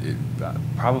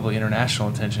probably international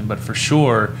attention, but for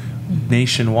sure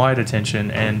nationwide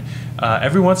attention. And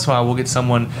every once in a while we'll get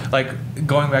someone, like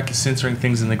going back to censoring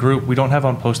things in the group, we don't have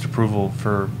on post approval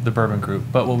for the bourbon group,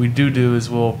 but what we do is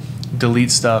we'll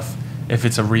delete stuff if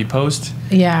it's a repost.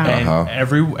 And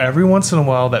every once in a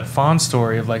while that fond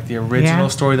story of like the original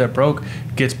story that broke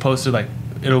gets posted like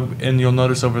and you'll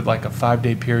notice over like a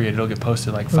 5-day period, it'll get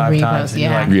posted like 5 times. And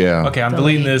yeah. you're like, okay, I'm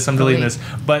deleting this, I'm deleting delete.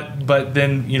 this. But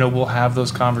then, we'll have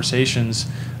those conversations.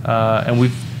 And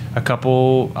we've a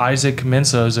couple, Isaac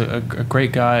Mensa is a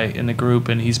great guy in the group,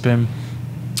 and he's been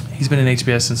in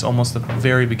HBS since almost the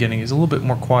very beginning. He's a little bit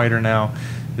more quieter now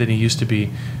than he used to be.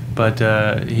 But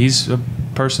he's a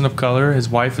person of color. His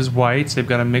wife is white. They've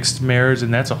got a mixed marriage,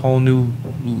 and that's a whole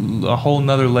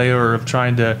nother layer of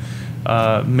trying to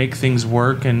make things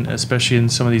work, and especially in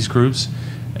some of these groups.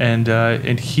 And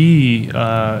we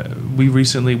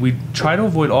try to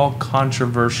avoid all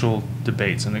controversial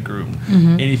debates in the group.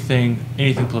 Mm-hmm.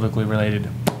 Anything politically related.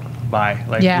 Bye.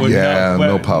 Like,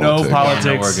 no politics. No politics.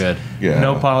 Yeah, no, we're good. Yeah.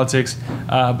 No politics.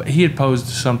 But he had posed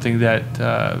something that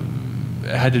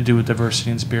had to do with diversity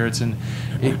in spirits, and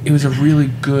it was a really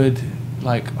good,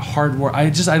 like, hard work. I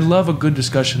love a good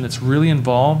discussion that's really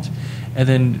involved, and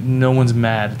then no one's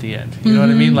mad at the end. You know what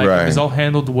I mean? Like, Right. it's all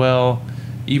handled well.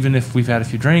 Even if we've had a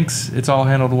few drinks, it's all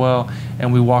handled well,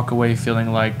 and we walk away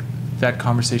feeling like that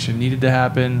conversation needed to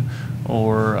happen,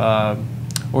 or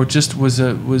just was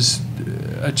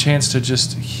a chance to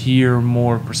just hear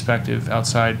more perspective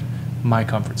outside my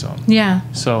comfort zone. Yeah.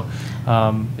 So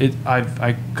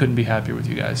I couldn't be happier with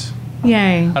you guys.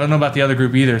 Yay. I don't know about the other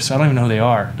group either, so I don't even know who they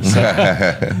are. So.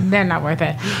 They're not worth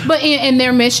it. But and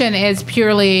their mission is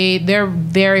purely, they're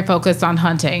very focused on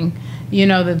hunting.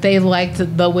 That they like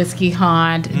the whiskey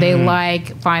hunt. They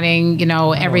like finding,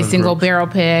 every single barrel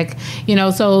pick.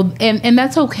 So and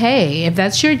that's okay. If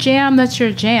that's your jam, that's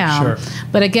your jam. Sure.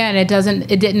 But again, it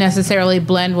didn't necessarily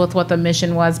blend with what the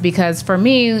mission was, because for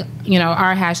me,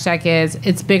 our hashtag is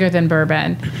it's bigger than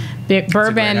bourbon.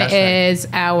 Bourbon is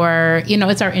our,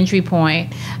 it's our entry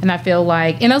point. And I feel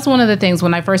like, and that's one of the things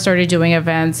when I first started doing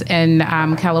events in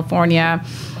California.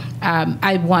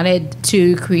 I wanted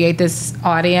to create this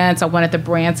audience. I wanted the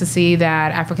brand to see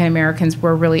that African Americans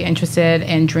were really interested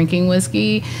in drinking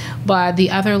whiskey. But the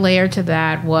other layer to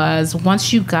that was,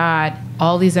 once you got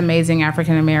all these amazing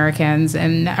African Americans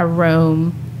in a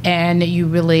room and you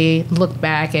really look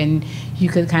back and you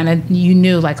could you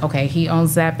knew, like, okay, he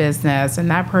owns that business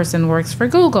and that person works for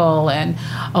Google, and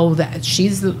that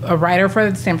she's a writer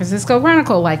for the San Francisco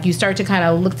Chronicle. Like, you start to kind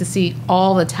of look to see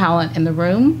all the talent in the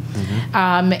room.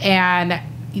 And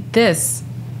this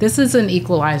is an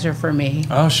equalizer for me.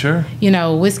 Oh, sure.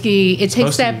 Whiskey, it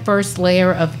takes that first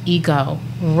layer of ego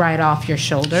right off your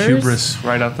shoulders. Hubris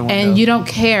right out the window. And you don't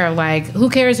care, like, who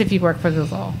cares if you work for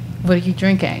Google? What are you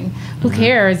drinking? Who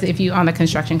cares if you own a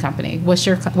construction company? What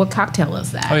cocktail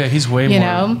is that? Oh yeah, he's way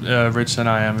more rich than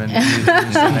I am, and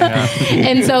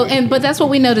but that's what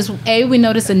we noticed. We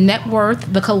noticed a net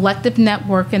worth, the collective net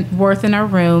worth in our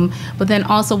room, but then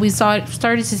also we started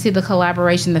to see the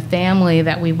collaboration, the family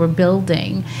that we were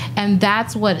building, and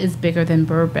that's what is bigger than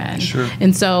bourbon. Sure.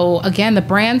 And so again, the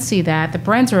brands see that. The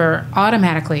brands are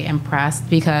automatically impressed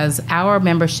because our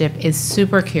membership is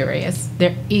super curious.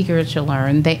 They're eager to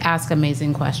learn. They ask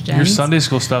amazing questions. Your Sunday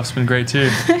school stuff's been great too.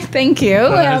 Thank you.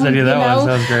 That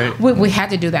was great. We had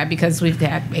to do that because we've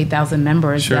got 8,000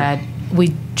 members that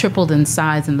we tripled in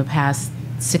size in the past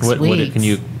 6 weeks. Can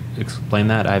you explain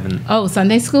that? I haven't. Oh,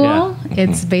 Sunday school? Yeah.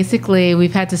 It's basically,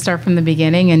 we've had to start from the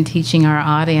beginning and teaching our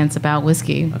audience about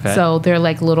whiskey. Okay. So they're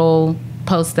like little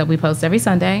posts that we post every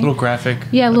Sunday. Little graphic.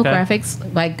 Yeah, little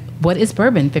graphics. Like, what is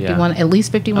bourbon? 51, at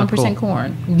least 51%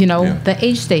 corn. The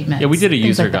age statement. Yeah, we did a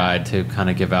user guide to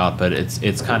kind of give out, but it's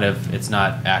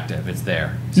not active. It's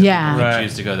there. So Yeah. people can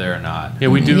choose to go there or not. Yeah,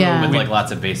 we do. Yeah. With like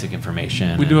lots of basic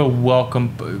information. We do a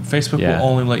welcome. Facebook Yeah. will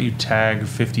only let you tag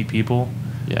 50 people.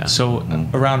 Yeah. So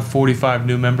around 45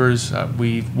 new members,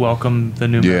 we welcome the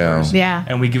new members. Yeah.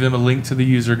 And we give them a link to the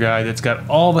user guide that's got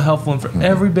all the helpful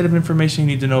every bit of information you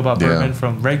need to know about bourbon,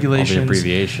 from regulations, all the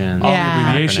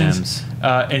abbreviations,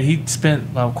 acronyms. And he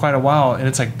spent quite a while, and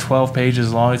it's like 12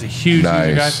 pages long. It's a huge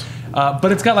user guide.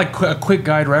 But it's got like a quick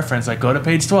guide reference, like go to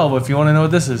page 12 if you want to know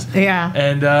what this is. Yeah.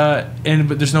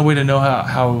 But there's no way to know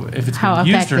how if it's been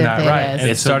used or not. Right. Is. And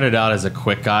it started out as a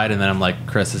quick guide, and then I'm like,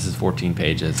 Chris, this is 14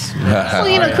 pages.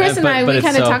 Well, Chris and I, we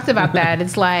kind of talked about that.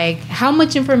 It's like, how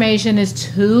much information is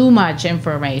too much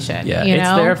information? Yeah, it's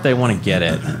there if they want to get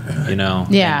it,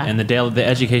 Yeah. And the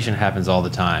education happens all the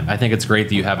time. I think it's great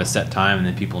that you have a set time and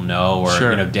then people know,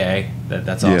 or day.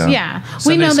 That's awesome. Yeah.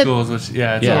 Sunday We know schools,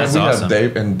 that. That's awesome. Have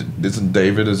Dave, and isn't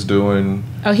David is doing?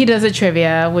 Oh, he does a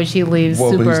trivia, which he leaves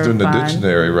super Well, he's doing the fun.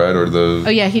 dictionary, right? Or the. Oh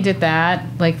yeah, he did that,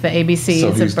 like the ABCs.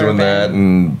 So he's of bourbon. doing that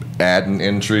and adding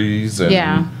entries and.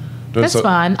 Yeah, that's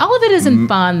fun. All of it isn't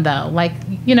fun though. Like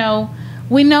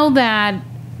we know that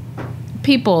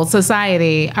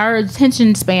society, our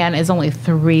attention span is only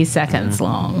 3 seconds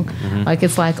long. Like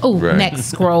it's like, next,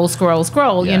 scroll.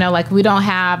 Yeah. You know, like we don't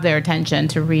have their attention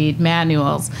to read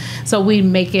manuals. So we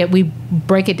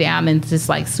break it down into just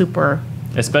like super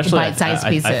Especially bite-sized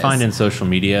pieces. I find in social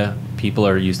media, people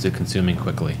are used to consuming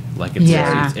quickly. Like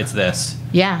it's this.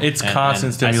 Yeah. It's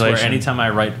constant stimulation. I swear, anytime I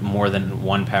write more than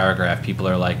one paragraph, people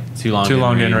are like, too long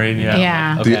didn't read. Yeah.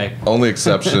 Yeah. Okay. The only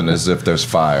exception is if there's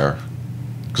fire,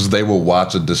 because they will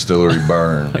watch a distillery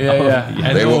burn. Yeah.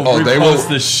 And They will repost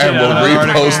the shit and will out of the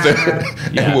repost article.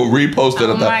 it and will repost it.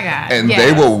 Oh my God. And Yes.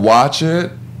 they will watch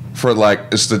it for like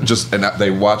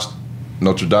they watch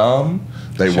Notre Dame.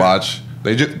 They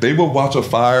will watch a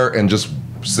fire and just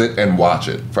sit and watch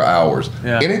it for hours.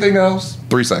 Yeah. Anything else?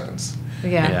 3 seconds.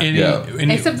 Yeah.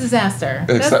 Except disaster.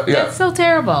 That's so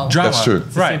terrible. Drama. That's true.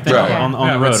 Right. Right. On the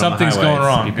Yeah, road, but something's on the highway, going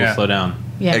wrong. People Yeah. slow down.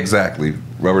 Yeah. Exactly.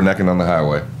 Rubbernecking on the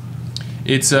highway.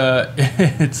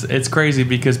 It's crazy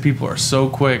because people are so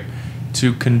quick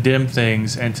to condemn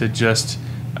things and to just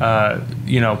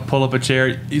pull up a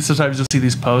chair. Sometimes you'll see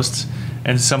these posts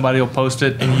and somebody will post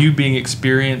it, and you being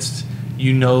experienced,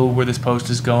 you know where this post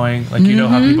is going. Like you know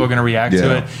how people are going to react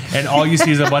to it, and all you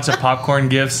see is a bunch of popcorn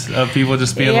gifs of people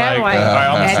just being like, "All right,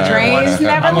 that train's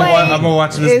never late. I'm gonna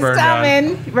watch this it's burn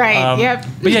coming. down." Right. Yep.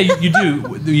 But yeah, you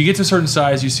do. You get to a certain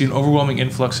size, you see an overwhelming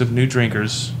influx of new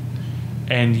drinkers,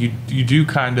 and you do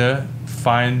kind of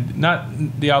find not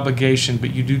the obligation,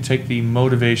 but you do take the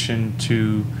motivation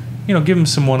to, give them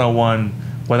some 101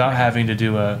 without having to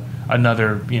do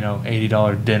another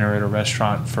 $80 dinner at a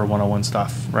restaurant for 101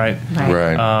 stuff, right?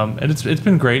 Right. And it's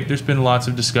been great. There's been lots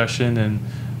of discussion, and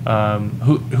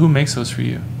who makes those for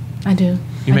you? I do.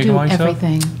 You make do them all yourself?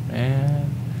 everything.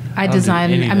 Man, I don't do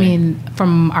design. I anything. mean,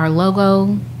 from our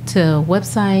logo to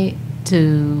website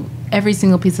to every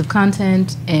single piece of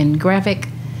content and graphic.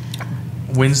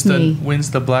 When's me.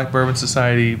 the Black Bourbon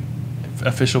Society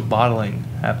official bottling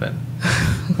happen?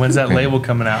 When's that label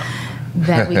coming out?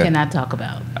 That we cannot talk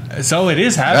about. So it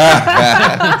is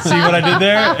happening. See what I did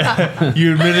there?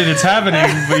 You admitted it's happening,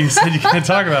 but you said you can't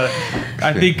talk about it.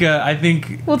 I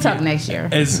think We'll talk next year.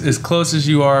 as close as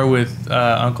you are with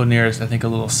Uncle Nearest, I think a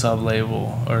little sub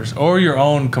label or your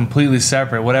own completely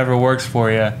separate, whatever works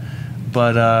for you.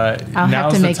 But I'll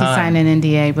have to make you sign an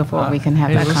NDA before we can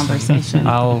have that conversation.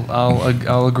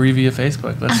 I'll agree via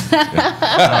Facebook.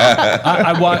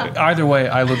 Either way,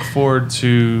 I look forward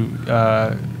to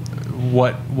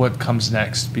what comes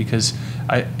next, because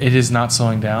it is not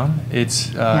slowing down.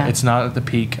 It's not at the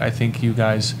peak. I think you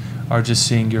guys are just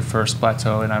seeing your first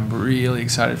plateau, and I'm really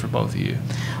excited for both of you.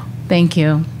 Thank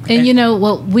you.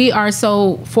 And we are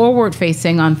so forward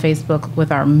facing on Facebook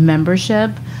with our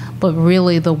membership, but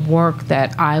really the work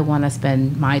that I want to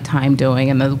spend my time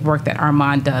doing and the work that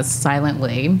Armond does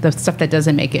silently, the stuff that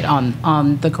doesn't make it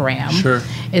on the gram,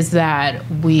 is that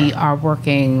we are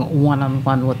working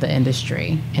one-on-one with the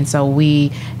industry. And so we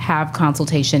have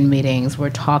consultation meetings.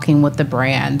 We're talking with the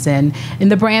brands, and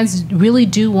the brands really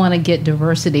do want to get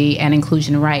diversity and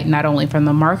inclusion right, not only from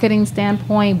the marketing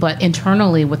standpoint, but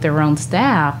internally with their own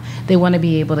staff. They want to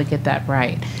be able to get that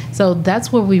right. So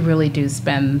that's where we really do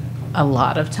spend a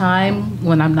lot of time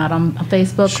when I'm not on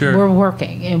Facebook. We're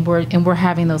working and we're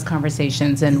having those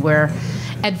conversations, and we're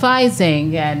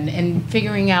advising and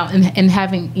figuring out and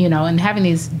having having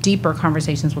these deeper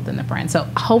conversations within the brand. So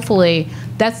hopefully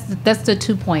that's the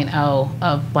 2.0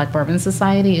 of Black Bourbon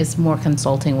Society, is more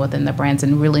consulting within the brands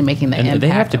and really making the impact. And they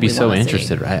have to be that we so wanna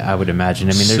interested, see. right? I would imagine.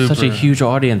 I mean, there's such a huge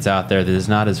audience out there that is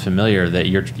not as familiar, that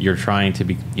you're trying to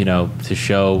be, to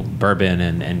show bourbon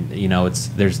and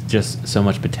there's just so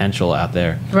much potential out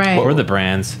there for the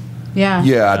brands. I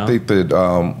think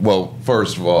that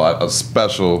first of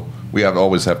all, we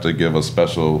always have to give a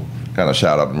special kind of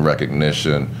shout out and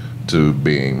recognition to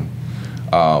Beam,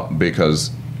 because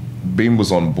Beam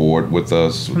was on board with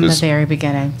us from the very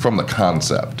beginning, from the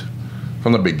concept,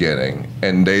 from the beginning,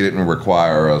 and they didn't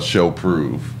require a show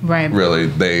proof. Right. Really,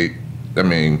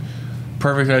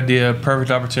 perfect idea,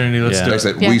 perfect opportunity. Let's do it. They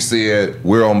said, we see it,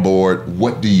 we're on board.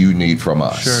 What do you need from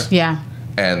us? Sure. Yeah.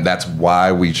 And that's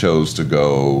why we chose to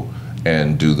go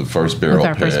and do the first barrel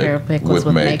pick with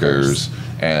makers.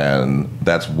 And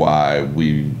that's why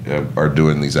we are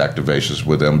doing these activations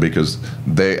with them, because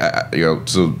they,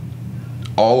 so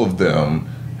all of them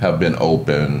have been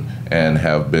open and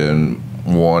have been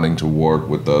wanting to work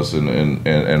with us and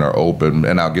are open.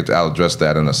 And I'll address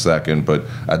that in a second, but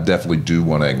I definitely do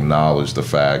want to acknowledge the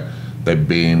fact that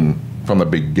Beam from the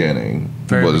beginning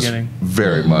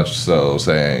very much so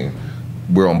saying,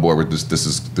 we're on board with this.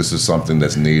 This is something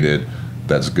that's needed,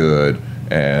 that's good,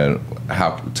 and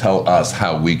tell us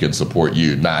how we can support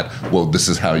you, not, well, this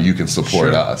is how you can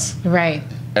support us. Right.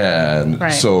 And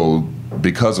so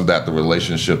because of that, the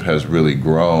relationship has really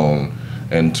grown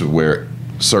into where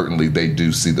certainly they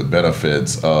do see the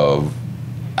benefits of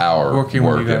our work and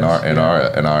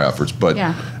our efforts. But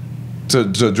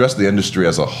to address the industry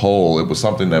as a whole, it was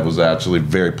something that was actually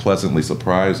very pleasantly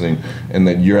surprising, and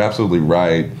that you're absolutely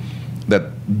right that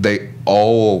they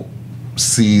all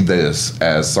see this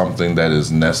as something that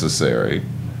is necessary,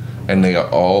 and they are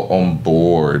all on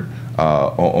board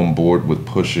with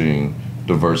pushing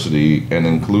diversity and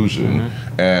inclusion.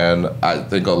 And I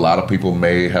think a lot of people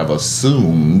may have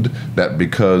assumed that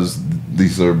because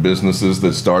these are businesses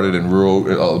that started in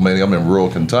many of them in rural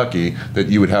Kentucky, that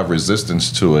you would have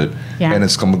resistance to it. And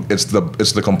it's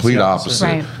the complete opposite.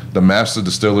 Right. The master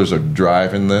distillers are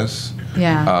driving this,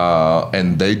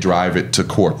 and they drive it to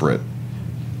corporate,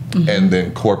 and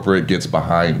then corporate gets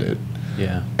behind it.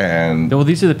 Yeah. And well,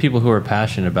 these are the people who are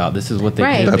passionate about this. Is what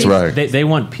they do. That's right. They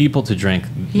want people to drink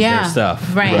their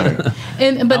stuff. Right. But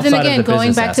then again,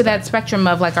 going back to that spectrum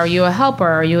of like, are you a helper?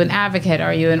 Are you an advocate?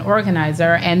 Are you an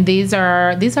organizer? And these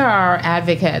are our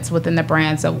advocates within the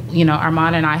brands that, you know,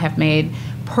 Armond and I have made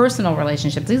personal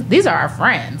relationships. These are our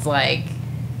friends. Like,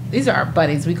 these are our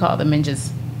buddies. We call them, and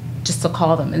just to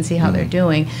call them and see how they're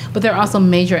doing. But they're also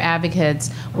major advocates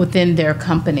within their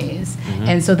companies.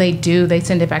 And so they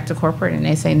send it back to corporate, and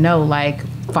they say, no, like,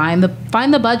 find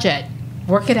the budget,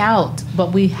 work it out.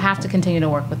 But we have to continue to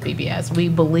work with BBS. We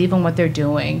believe in what they're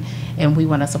doing, and we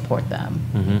want to support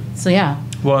them. So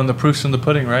Well, and the proof's in the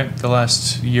pudding, right? The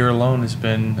last year alone has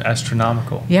been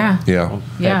astronomical. Well,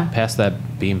 pass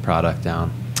that bean product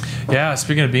down. Yeah,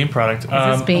 speaking of bean product,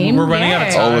 this bean? We're running out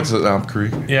of time. Oh, it's at Knob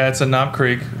Creek. Yeah, it's a Knob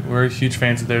Creek. We're huge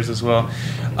fans of theirs as well.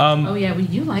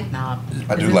 You like Knob.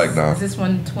 I do like Knob. Is this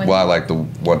 120? Well, I like the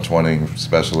 120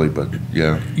 especially, but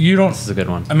You don't. This is a good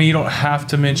one. I mean, you don't have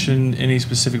to mention any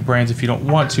specific brands if you don't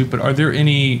want to, but are there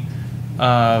any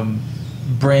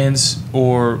brands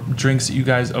or drinks that you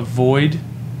guys avoid?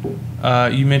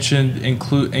 You mentioned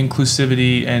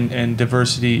inclusivity and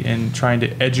diversity and trying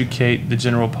to educate the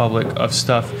general public of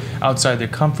stuff outside their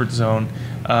comfort zone.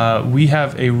 We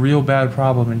have a real bad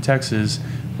problem in Texas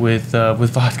with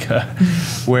vodka,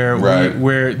 where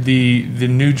where the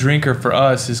new drinker for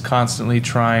us is constantly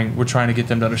we're trying to get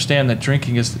them to understand that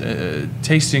drinking is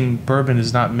tasting bourbon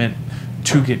is not meant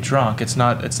to get drunk. It's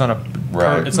not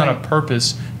a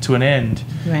purpose to an end.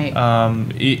 Right.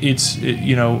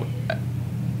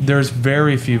 There's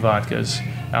very few vodkas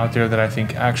out there that I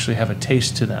think actually have a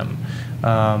taste to them. They're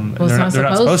not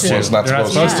supposed to. It's not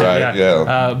supposed to, right?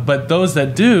 Yeah. But those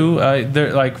that do,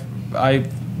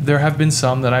 there have been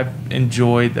some that I've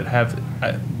enjoyed that have,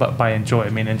 but by enjoy, I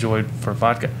mean enjoyed for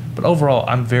vodka. But overall,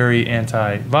 I'm very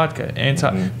anti-vodka.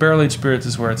 Barrel-aged spirits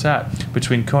is where it's at.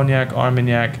 Between cognac,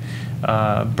 Armagnac,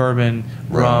 bourbon,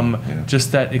 rum,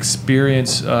 just that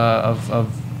experience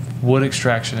of wood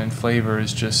extraction and flavor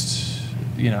is just...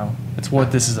 it's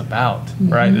what this is about,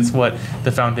 right? It's what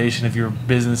the foundation of your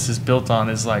business is built on,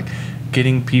 is like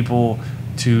getting people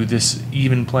to this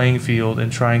even playing field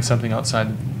and trying something outside,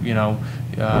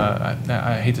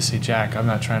 I hate to say Jack, I'm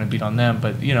not trying to beat on them,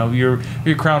 but your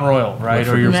Crown Royal, right?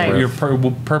 Or your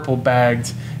purple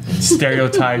bagged,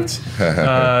 stereotyped,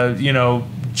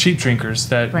 cheap drinkers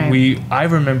that I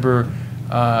remember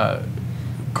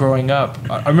growing up.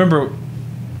 I remember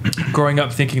growing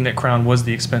up thinking that Crown was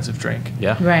the expensive drink.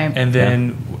 Yeah. Right. And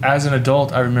then as an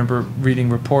adult, I remember reading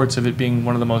reports of it being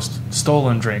one of the most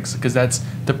stolen drinks, because that's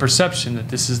the perception that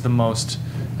this is the most,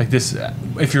 like this,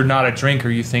 if you're not a drinker,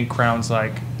 you think Crown's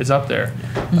like, it's up there.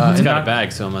 It's got a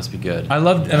bag, so it must be good. I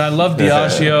love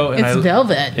Diageo. And it's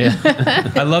velvet. Yeah.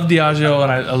 I love Diageo,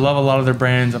 and I love a lot of their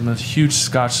brands. I'm a huge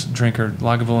Scotch drinker.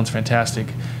 Lagavulin fantastic.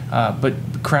 But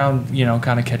Crown,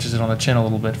 kind of catches it on the chin a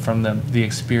little bit from the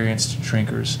experienced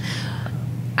drinkers.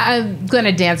 I'm going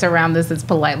to dance around this as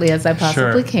politely as I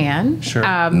possibly can. Sure.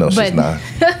 No, she's not.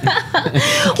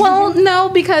 Well, no,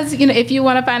 because, if you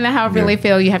want to find out how I really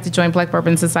feel, you have to join Black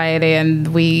Bourbon Society, and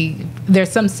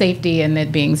there's some safety in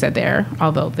it being said there,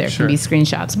 although there can be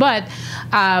screenshots. But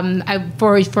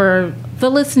for the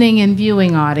listening and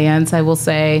viewing audience, I will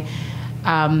say,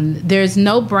 there's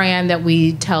no brand that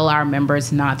we tell our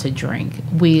members not to drink.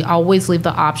 We always leave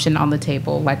the option on the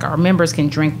table. Like, our members can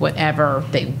drink whatever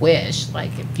they wish.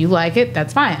 Like, if you like it,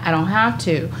 that's fine. I don't have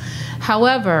to.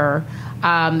 However,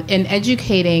 in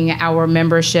educating our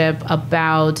membership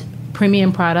about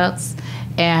premium products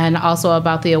and also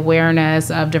about the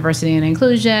awareness of diversity and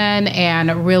inclusion,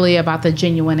 and really about the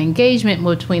genuine engagement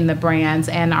between the brands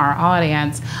and our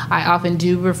audience. I often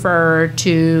do refer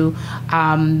to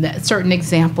certain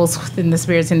examples within the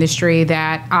spirits industry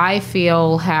that I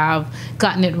feel have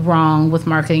gotten it wrong with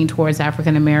marketing towards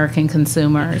African American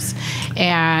consumers.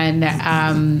 And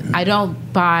I don't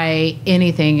buy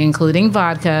anything, including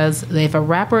vodkas. If a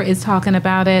rapper is talking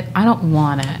about it, I don't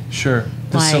want it. Sure.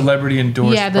 The celebrity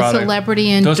endorsed product. Yeah, the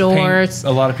celebrity endorsed. Those paint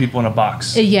a lot of people in a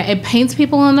box. Yeah, it paints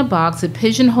people in a box. It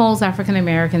pigeonholes African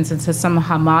Americans into some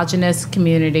homogenous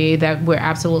community that we're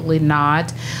absolutely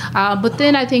not. But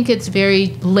then I think it's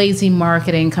very lazy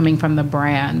marketing coming from the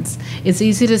brands. It's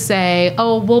easy to say,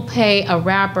 oh, we'll pay a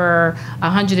rapper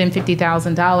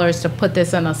 $150,000 to put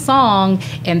this in a song,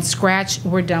 and scratch,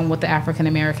 we're done with the African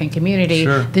American community.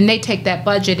 Sure. Then they take that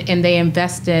budget and they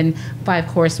invest in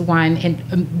 5-course wine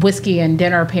and whiskey and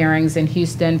dinner pairings in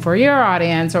Houston for your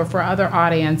audience or for other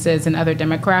audiences and other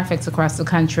demographics across the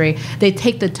country. They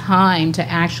take the time to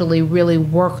actually really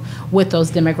work with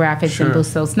those demographics and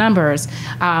boost those numbers.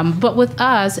 But with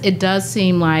us, it does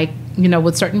seem like,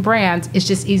 with certain brands, it's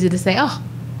just easy to say, oh,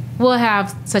 we'll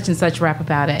have such and such rap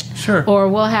about it. Sure. Or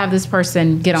we'll have this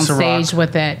person get on stage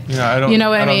with it. I don't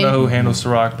know who handles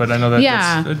Ciroc, but I know that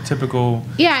that's a typical.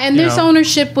 Yeah, and there's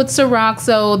ownership with Ciroc,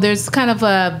 so there's kind of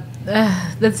a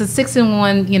that's a 6 in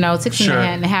one, 6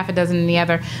 and a half a dozen in the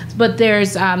other. But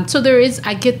there's so there is.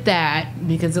 I get that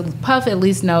because Puff at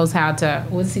least knows how to.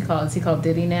 What's he called? Is he called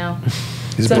Diddy now?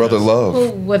 He's Brother Love.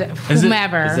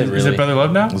 Whomever. Is it Brother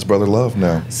Love now? It's Brother Love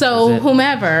now. So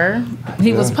whomever,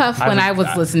 he was Puff when I was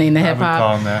listening to hip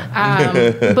hop.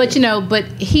 But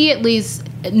he at least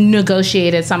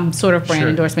negotiated some sort of brand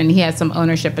endorsement. He had some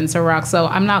ownership in Ciroc, so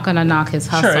I'm not going to knock his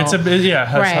hustle. Sure, it's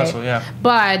hustle, yeah.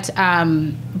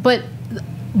 But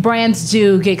brands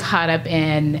do get caught up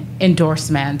in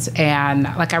endorsements, and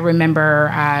like I remember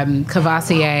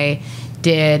Cavassier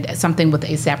did something with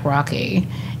A$AP Rocky,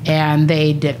 and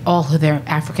they did all of their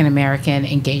African American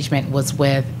engagement was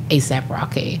with A$AP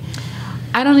Rocky.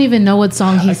 I don't even know what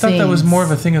song he sings. I thought that was more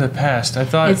of a thing of the past. I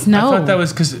thought that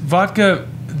was because vodka,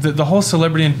 the whole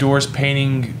celebrity endorsed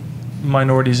painting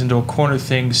minorities into a corner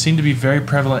thing seemed to be very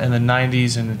prevalent in the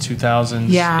 90s and the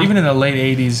 2000s, even in the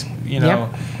late 80s,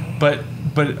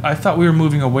 But I thought we were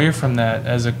moving away from that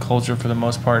as a culture for the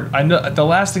most part. I know the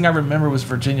last thing I remember was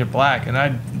Virginia Black, and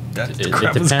it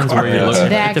depends where you're looking.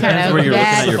 That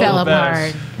fell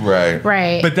apart.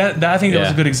 Right. But that I think that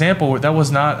was a good example. That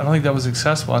was not. I don't think that was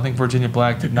successful. I think Virginia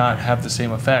Black did not have the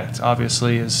same effect,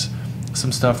 obviously, as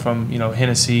some stuff from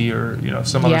Hennessy or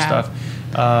some other stuff.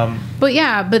 But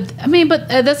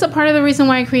that's a part of the reason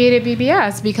why I created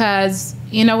BBS, because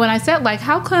when I said, like,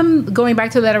 how come, going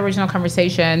back to that original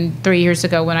conversation 3 years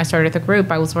ago when I started the group,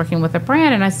 I was working with a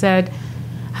brand, and I said,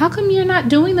 how come you're not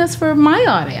doing this for my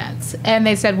audience? And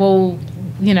they said, well,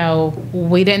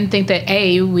 we didn't think that,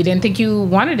 A, we didn't think you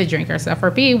wanted to drink our stuff,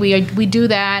 or B, we do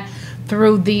that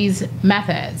through these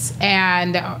methods.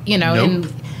 And,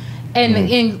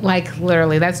 in like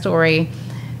literally that story,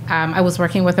 I was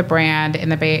working with a brand in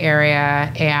the Bay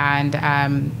Area, and I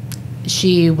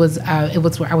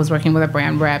was working with a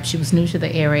brand rep. She was new to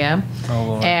the area. Oh,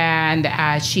 Lord. And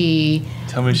she...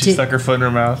 Tell me she stuck her foot in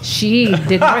her mouth. She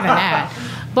did more than that.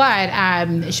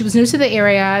 But she was new to the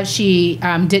area. She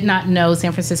did not know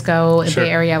San Francisco and Bay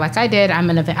Area like I did.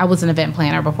 I was an event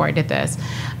planner before I did this.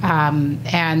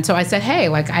 And so I said, hey,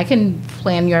 like, I can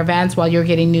plan your events while you're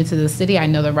getting new to the city. I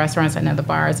know the restaurants, I know the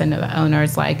bars, I know the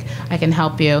owners. Like, I can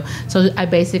help you. So I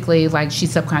basically, she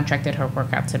subcontracted her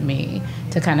work out to me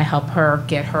to kind of help her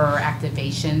get her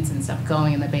activations and stuff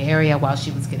going in the Bay Area while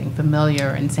she was getting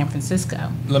familiar in San Francisco.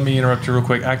 Let me interrupt you real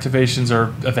quick. Activations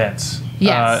are events.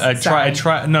 Yes. I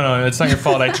try. No, it's not your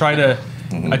fault. I try to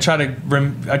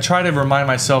remind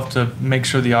myself to make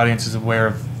sure the audience is aware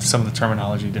of some of the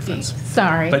terminology difference.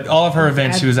 Sorry. But all of her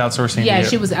events, she was outsourcing. Yeah, to you.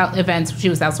 she was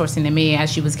outsourcing to me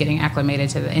as she was getting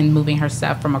acclimated and moving her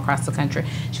stuff from across the country.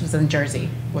 She was in Jersey,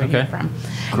 where you're from.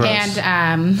 Gross.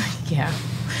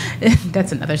 And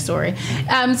that's another story.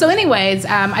 So anyways,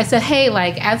 I said, hey,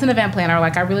 like, as an event planner,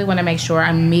 like, I really want to make sure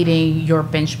I'm meeting your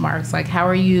benchmarks. Like,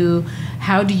 how do you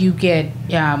get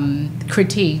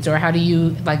critiqued, or how do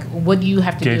you, like, what do you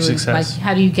have to gauge do? Success. Like,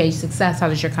 how do you gauge success? How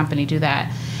does your company do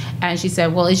that? And she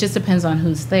said, well, it just depends on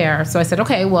who's there. So I said,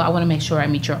 okay, well, I want to make sure I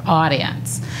meet your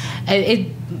audience.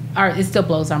 It still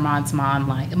blows Armand's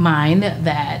mind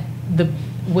that the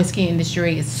whiskey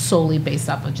industry is solely based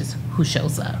off of just who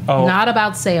shows up. Not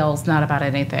about sales, not about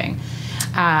anything.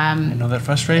 I know that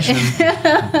frustration.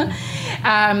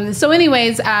 So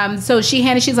anyways, so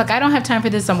she's like, I don't have time for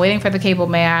this. I'm waiting for the cable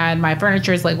man. My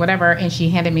furniture is like whatever. And she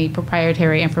handed me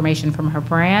proprietary information from her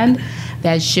brand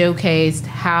that showcased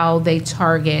how they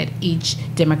target each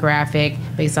demographic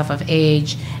based off of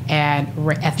age and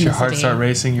ethnicity. Did your heart start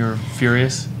racing? You were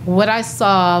furious? What I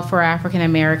saw for African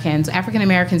Americans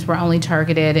were only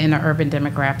targeted in an urban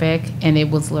demographic, and it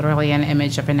was literally an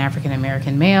image of an African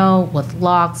American male with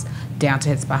locks down to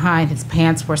his behind. His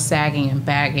pants were sagging and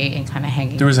baggy and kind of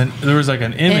hanging. There was like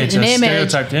an image, a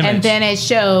stereotyped image, and then it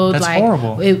showed that's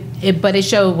horrible. But it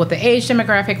showed what the age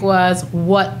demographic was,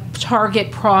 what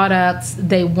target products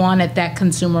they wanted that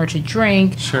consumer to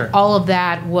drink. Sure. All of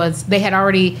that they had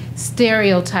already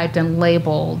stereotyped and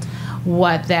labeled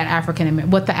what the African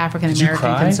American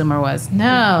consumer was.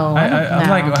 No, I'm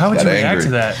like, how would you react to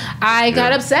that? I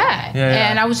got upset,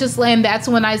 and I was just like, that's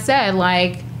when I said,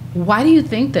 like, why do you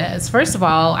think this? First of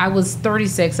all, I was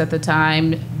 36 at the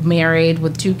time, married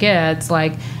with 2 kids,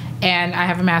 like, and I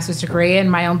have a master's degree in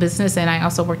my own business, and I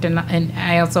also worked in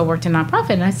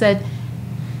nonprofit. And I said,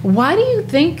 why do you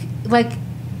think, like,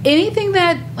 how do you think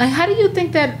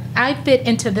that I fit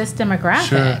into this demographic?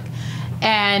 Sure.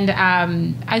 And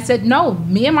I said, no,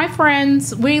 me and my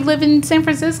friends, we live in San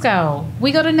Francisco.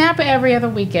 We go to Napa every other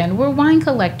weekend. We're wine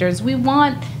collectors. We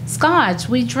want scotch.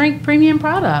 We drink premium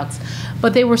products.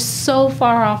 But they were so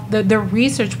far off, the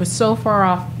research was so far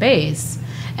off base.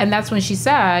 And that's when she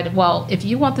said, well, if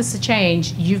you want this to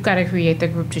change, you've got to create the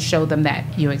group to show them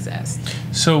that you exist.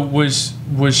 So was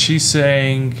she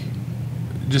saying,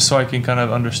 just so I can kind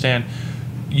of understand,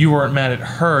 you weren't mad at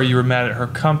her, you were mad at her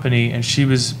company, and she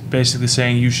was basically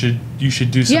saying you should do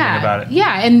something about it.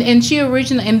 Yeah, and she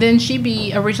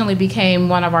originally became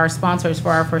one of our sponsors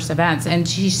for our first events, and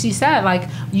she said, like,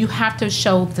 you have to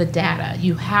show the data,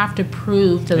 you have to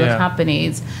prove to the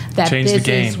companies that this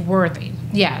is worthy.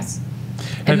 Yes,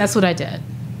 and that's what I did.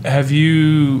 Have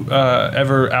you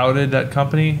ever outed that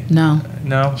company? No.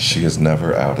 She has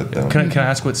never outed them. Can I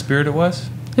ask what spirit it was?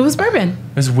 It was bourbon.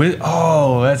 It was with.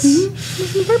 Oh, that's. It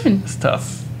was bourbon. It's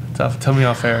tough. Tell me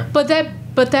off air. But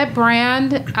that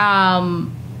brand,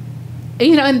 and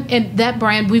that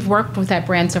brand, we've worked with that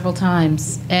brand several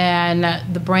times, and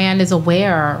the brand is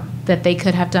aware that they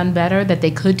could have done better, that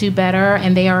they could do better,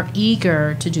 and they are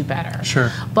eager to do better.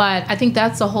 Sure. But I think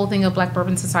that's the whole thing of Black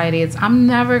Bourbon Society. I'm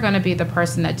never going to be the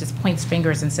person that just points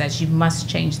fingers and says you must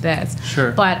change this.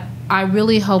 Sure. But I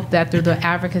really hope that through the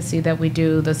advocacy that we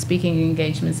do, the speaking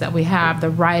engagements that we have, the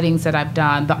writings that I've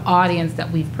done, the audience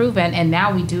that we've proven, and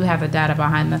now we do have the data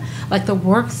behind the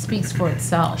work speaks for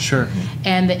itself. Sure.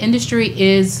 And the industry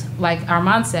is, like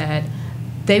Armond said,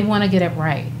 they want to get it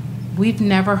right. We've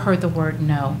never heard the word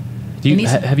no.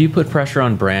 Have you put pressure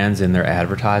on brands in their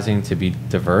advertising to be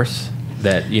diverse?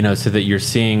 That, so that you're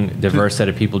seeing diverse set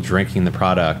of people drinking the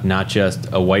product, not just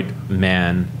a white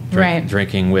man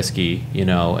drinking whiskey, in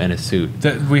a suit.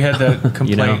 We had that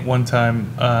complaint one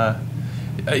time.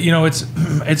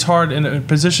 It's hard in a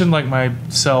position like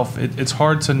myself. It's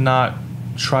hard to not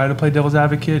try to play devil's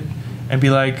advocate and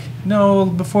be like, no,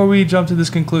 before we jump to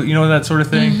this conclusion, that sort of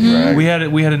thing. Mm-hmm.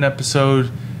 Right. We had an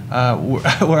episode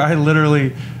where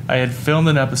I had filmed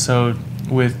an episode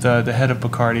with the head of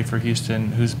Bacardi for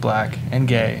Houston, who's black and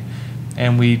gay,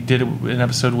 and we did an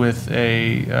episode with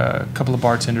a couple of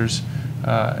bartenders,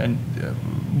 and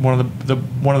one of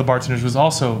the bartenders was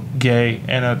also gay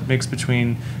and a mix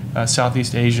between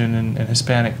Southeast Asian and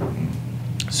Hispanic.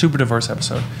 Super diverse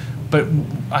episode, but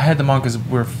I had them on because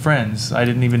we're friends. I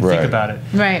didn't even think about it.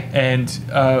 Right. And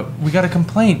we got a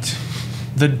complaint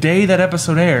the day that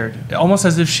episode aired, almost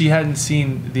as if she hadn't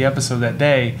seen the episode that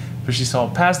day, but she saw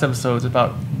past episodes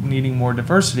about needing more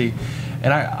diversity,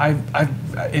 and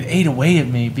it ate away at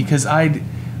me because I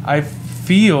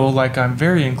feel like I'm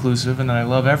very inclusive and that I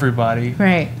love everybody,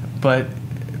 right? But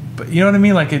you know what I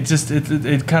mean? Like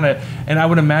it kind of, and I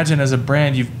would imagine as a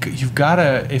brand, you've got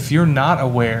to, if you're not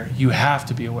aware, you have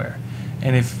to be aware,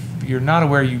 and if you're not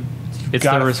aware, it's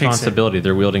their responsibility.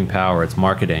 They're wielding power. It's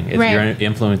marketing. You're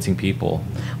influencing people.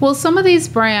 Well, some of these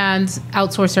brands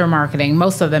outsource their marketing.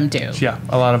 Most of them do. Yeah,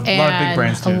 a lot of big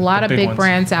brands do. A lot of big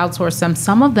brands outsource them.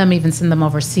 Some of them even send them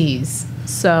overseas.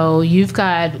 So you've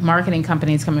got marketing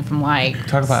companies coming from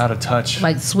talk about out of touch,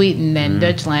 like Sweden and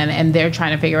Dutchland, and they're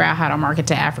trying to figure out how to market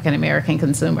to African American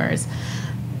consumers.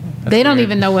 They don't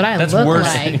even know what I look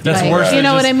like. That's worse. You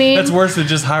know what I mean? That's worse than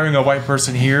just hiring a white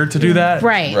person here to do that.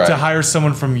 Right. To hire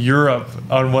someone from Europe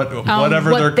on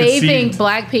whatever they're they conceived think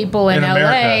black people in LA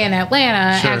America. and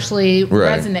Atlanta actually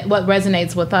what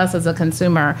resonates with us as a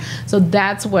consumer. So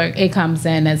that's where it comes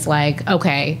in. It's like,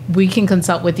 okay, we can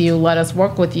consult with you. Let us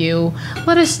work with you.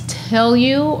 Let us tell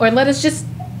you, or let us just,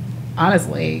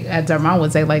 honestly, as Armond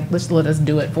would say, like, let us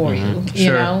do it for you, you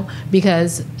know,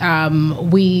 because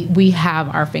we have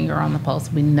our finger on the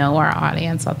pulse. We know our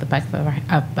audience off the back of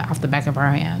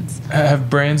our hands. Have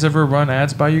brands ever run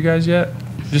ads by you guys yet?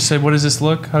 Just say, what does this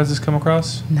look? How does this come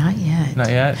across? Not yet. Not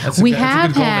yet. We've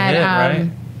had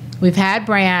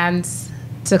brands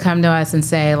to come to us and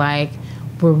say, like,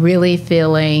 we're really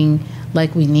feeling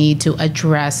like we need to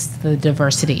address the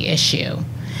diversity issue.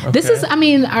 Okay. This is, I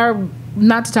mean,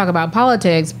 not to talk about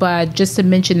politics, but just to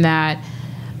mention that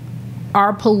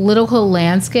our political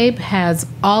landscape has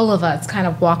all of us kind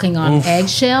of walking on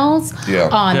eggshells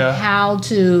on how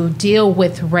to deal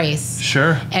with race.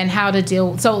 Sure. And how to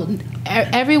deal. So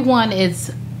everyone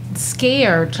is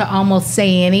scared to almost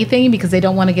say anything because they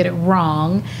don't want to get it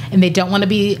wrong, and they don't want to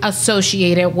be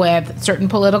associated with certain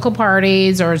political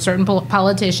parties or certain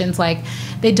politicians. Like,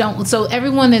 they don't. So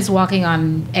everyone is walking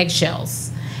on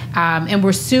eggshells. And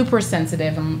we're super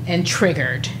sensitive and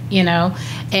triggered, you know?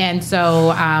 And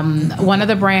so one of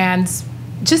the brands,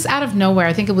 just out of nowhere,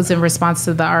 I think it was in response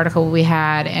to the article we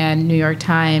had in New York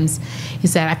Times, he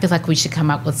said, I feel like we should come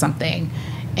up with something,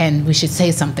 and we should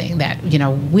say something that, you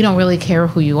know, we don't really care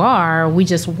who you are. We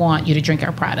just want you to drink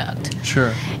our product.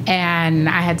 Sure. And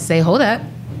I had to say, hold up.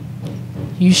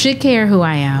 You should care who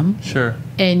I am. Sure.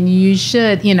 And you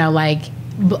should, you know, like,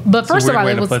 but first of all,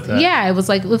 it was, it was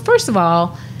like, well, first of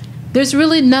all, there's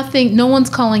really nothing, no one's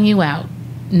calling you out.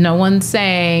 No one's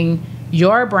saying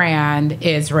your brand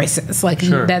is racist. Like,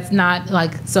 that's not,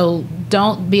 like, so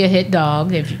don't be a hit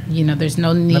dog if, you know, there's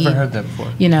no need. Never heard that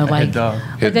before. You know, like hit dog.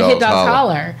 Like a hit dog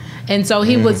holler. And so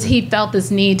he felt this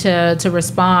need to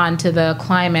respond to the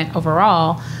climate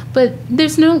overall. But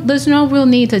there's no real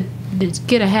need to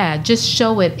get ahead. Just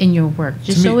show it in your work.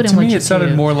 Just show it in what you do. To me, it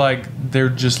sounded more like they're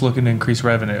just looking to increase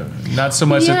revenue. Not so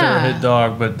much that they're a hit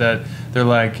dog, but that they're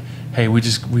like, hey, we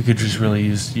could just really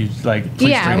use you, like,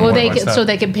 please drink more of our stuff. So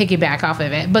they can piggyback off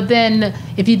of it. But then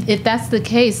if that's the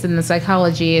case, then the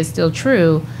psychology is still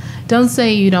true. Don't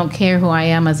say you don't care who I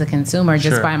am as a consumer,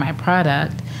 just buy my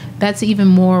product. That's even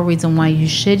more reason why you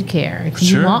should care. If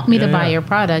you want me to buy your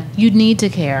product, you need to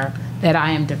care that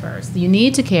I am diverse. You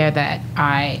need to care that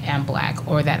I am black,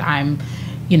 or that I'm,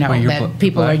 you know, that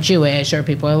people are Jewish, or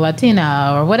people are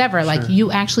Latino, or whatever. Like,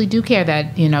 you actually do care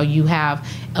that, you know, you have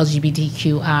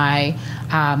LGBTQI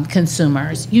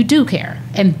consumers. You do care.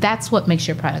 And that's what makes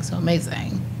your product so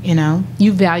amazing. You know,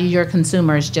 you value your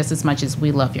consumers just as much as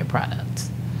we love your product.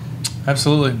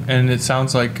 Absolutely. And it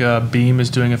sounds like Beam is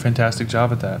doing a fantastic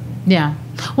job at that. Yeah.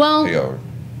 Well,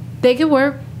 they could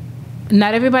work.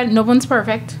 Not everybody, no one's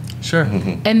perfect. Sure.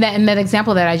 And that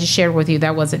example that I just shared with you,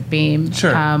 that wasn't Beam.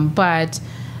 Sure. But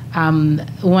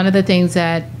one of the things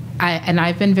that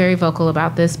I've been very vocal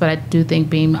about this, but I do think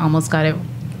Beam almost got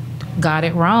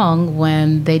it wrong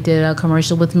when they did a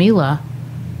commercial with Mila.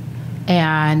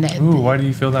 And why do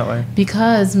you feel that way?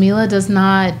 Because Mila does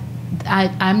not.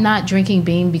 I'm not drinking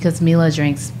Beam because Mila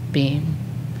drinks Beam.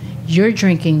 You're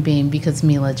drinking Beam because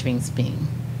Mila drinks Beam.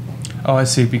 Oh, I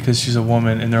see. Because she's a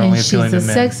woman and they're only appealing to men. She's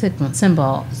a sex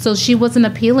symbol. So she wasn't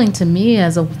appealing to me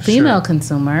as a female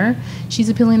consumer. She's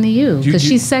appealing to you because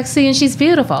she's sexy and she's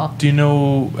beautiful. Do you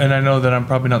know, and I know that I'm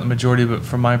probably not the majority, but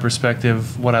from my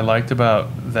perspective, what I liked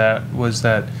about that was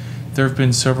that there have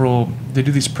been they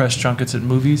do these press junkets at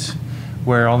movies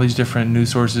where all these different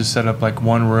news sources set up like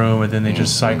one room and then they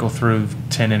just cycle through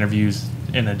 10 interviews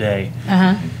in a day.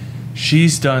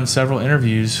 She's done several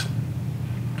interviews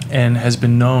and has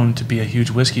been known to be a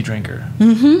huge whiskey drinker.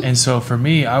 And so for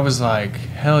me, I was like,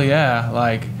 hell yeah.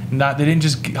 Like, they didn't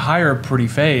just hire a pretty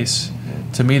face.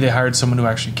 To me, they hired someone who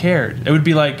actually cared. It would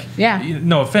be like,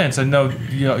 no offense, I know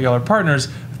y'all are partners.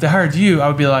 If they hired you, I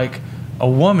would be like, a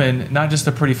woman, not just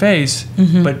a pretty face,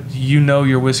 but you know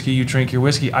your whiskey, you drink your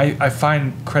whiskey. I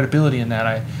find credibility in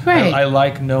that. I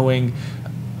like knowing,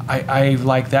 I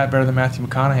like that better than Matthew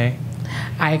McConaughey.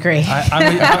 I agree.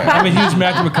 I'm a huge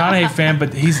Matthew McConaughey fan,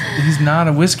 but he's not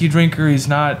a whiskey drinker. He's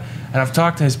not, and I've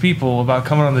talked to his people about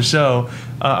coming on the show.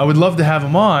 I would love to have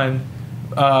him on.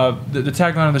 The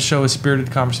tagline of the show is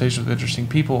Spirited Conversations with Interesting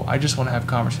People. I just want to have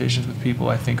conversations with people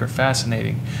I think are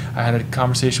fascinating. I had a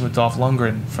conversation with Dolph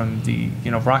Lundgren from the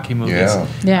Rocky movies.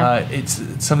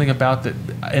 It's something about that,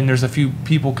 and there's a few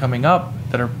people coming up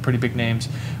that are pretty big names,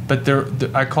 but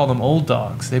I call them old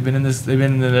dogs. They've been in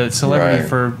the celebrity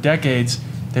for decades.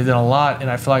 They've done a lot, and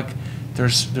I feel like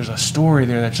there's a story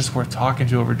there that's just worth talking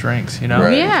to over drinks, you know?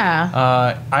 Right.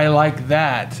 Yeah. I like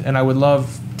that, and I would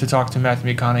love to talk to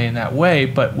Matthew McConaughey in that way,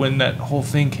 but when that whole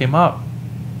thing came up,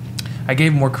 I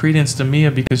gave more credence to Mia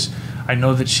because I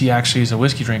know that she actually is a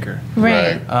whiskey drinker.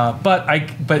 Right. But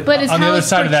it's on the how other it's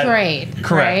side portrayed, of that,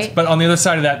 correct. right? But on the other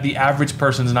side of that, the average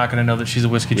person's not going to know that she's a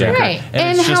whiskey drinker. Right.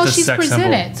 And it's how just a she's sex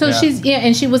presented. symbol. So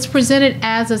and she was presented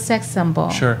as a sex symbol.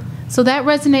 Sure. So that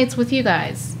resonates with you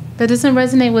guys. That doesn't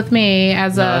resonate with me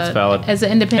as that's valid. as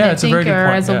an independent thinker,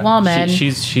 as a woman.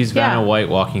 She's Vanna White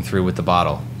walking through with the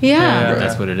bottle. Yeah.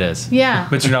 That's what it is. Yeah.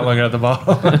 But you're not looking at the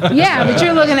bottle. Yeah, but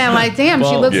you're looking at like, damn,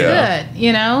 she looks good,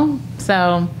 you know?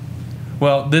 So.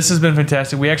 Well, this has been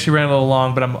fantastic. We actually ran a little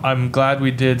long, but I'm glad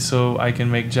we did so I can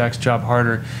make Jack's job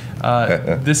harder.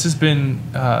 This has been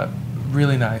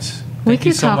really nice. Thank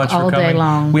you so much for coming. Day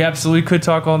long. We absolutely could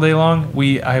talk all day long.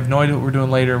 I have no idea what we're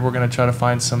doing later. We're going to try to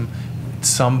find some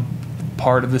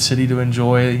part of the city to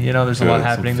enjoy. You know, there's a lot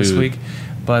happening this week.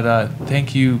 But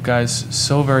thank you guys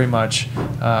so very much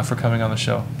for coming on the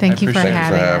show. Thank you for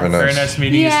having us. Very nice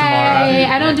meeting you, Samara.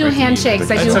 I don't do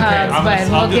handshakes. I do hugs, but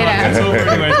we'll get out. That's over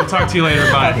anyways. We'll talk to you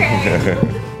later. Bye.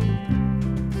 Okay.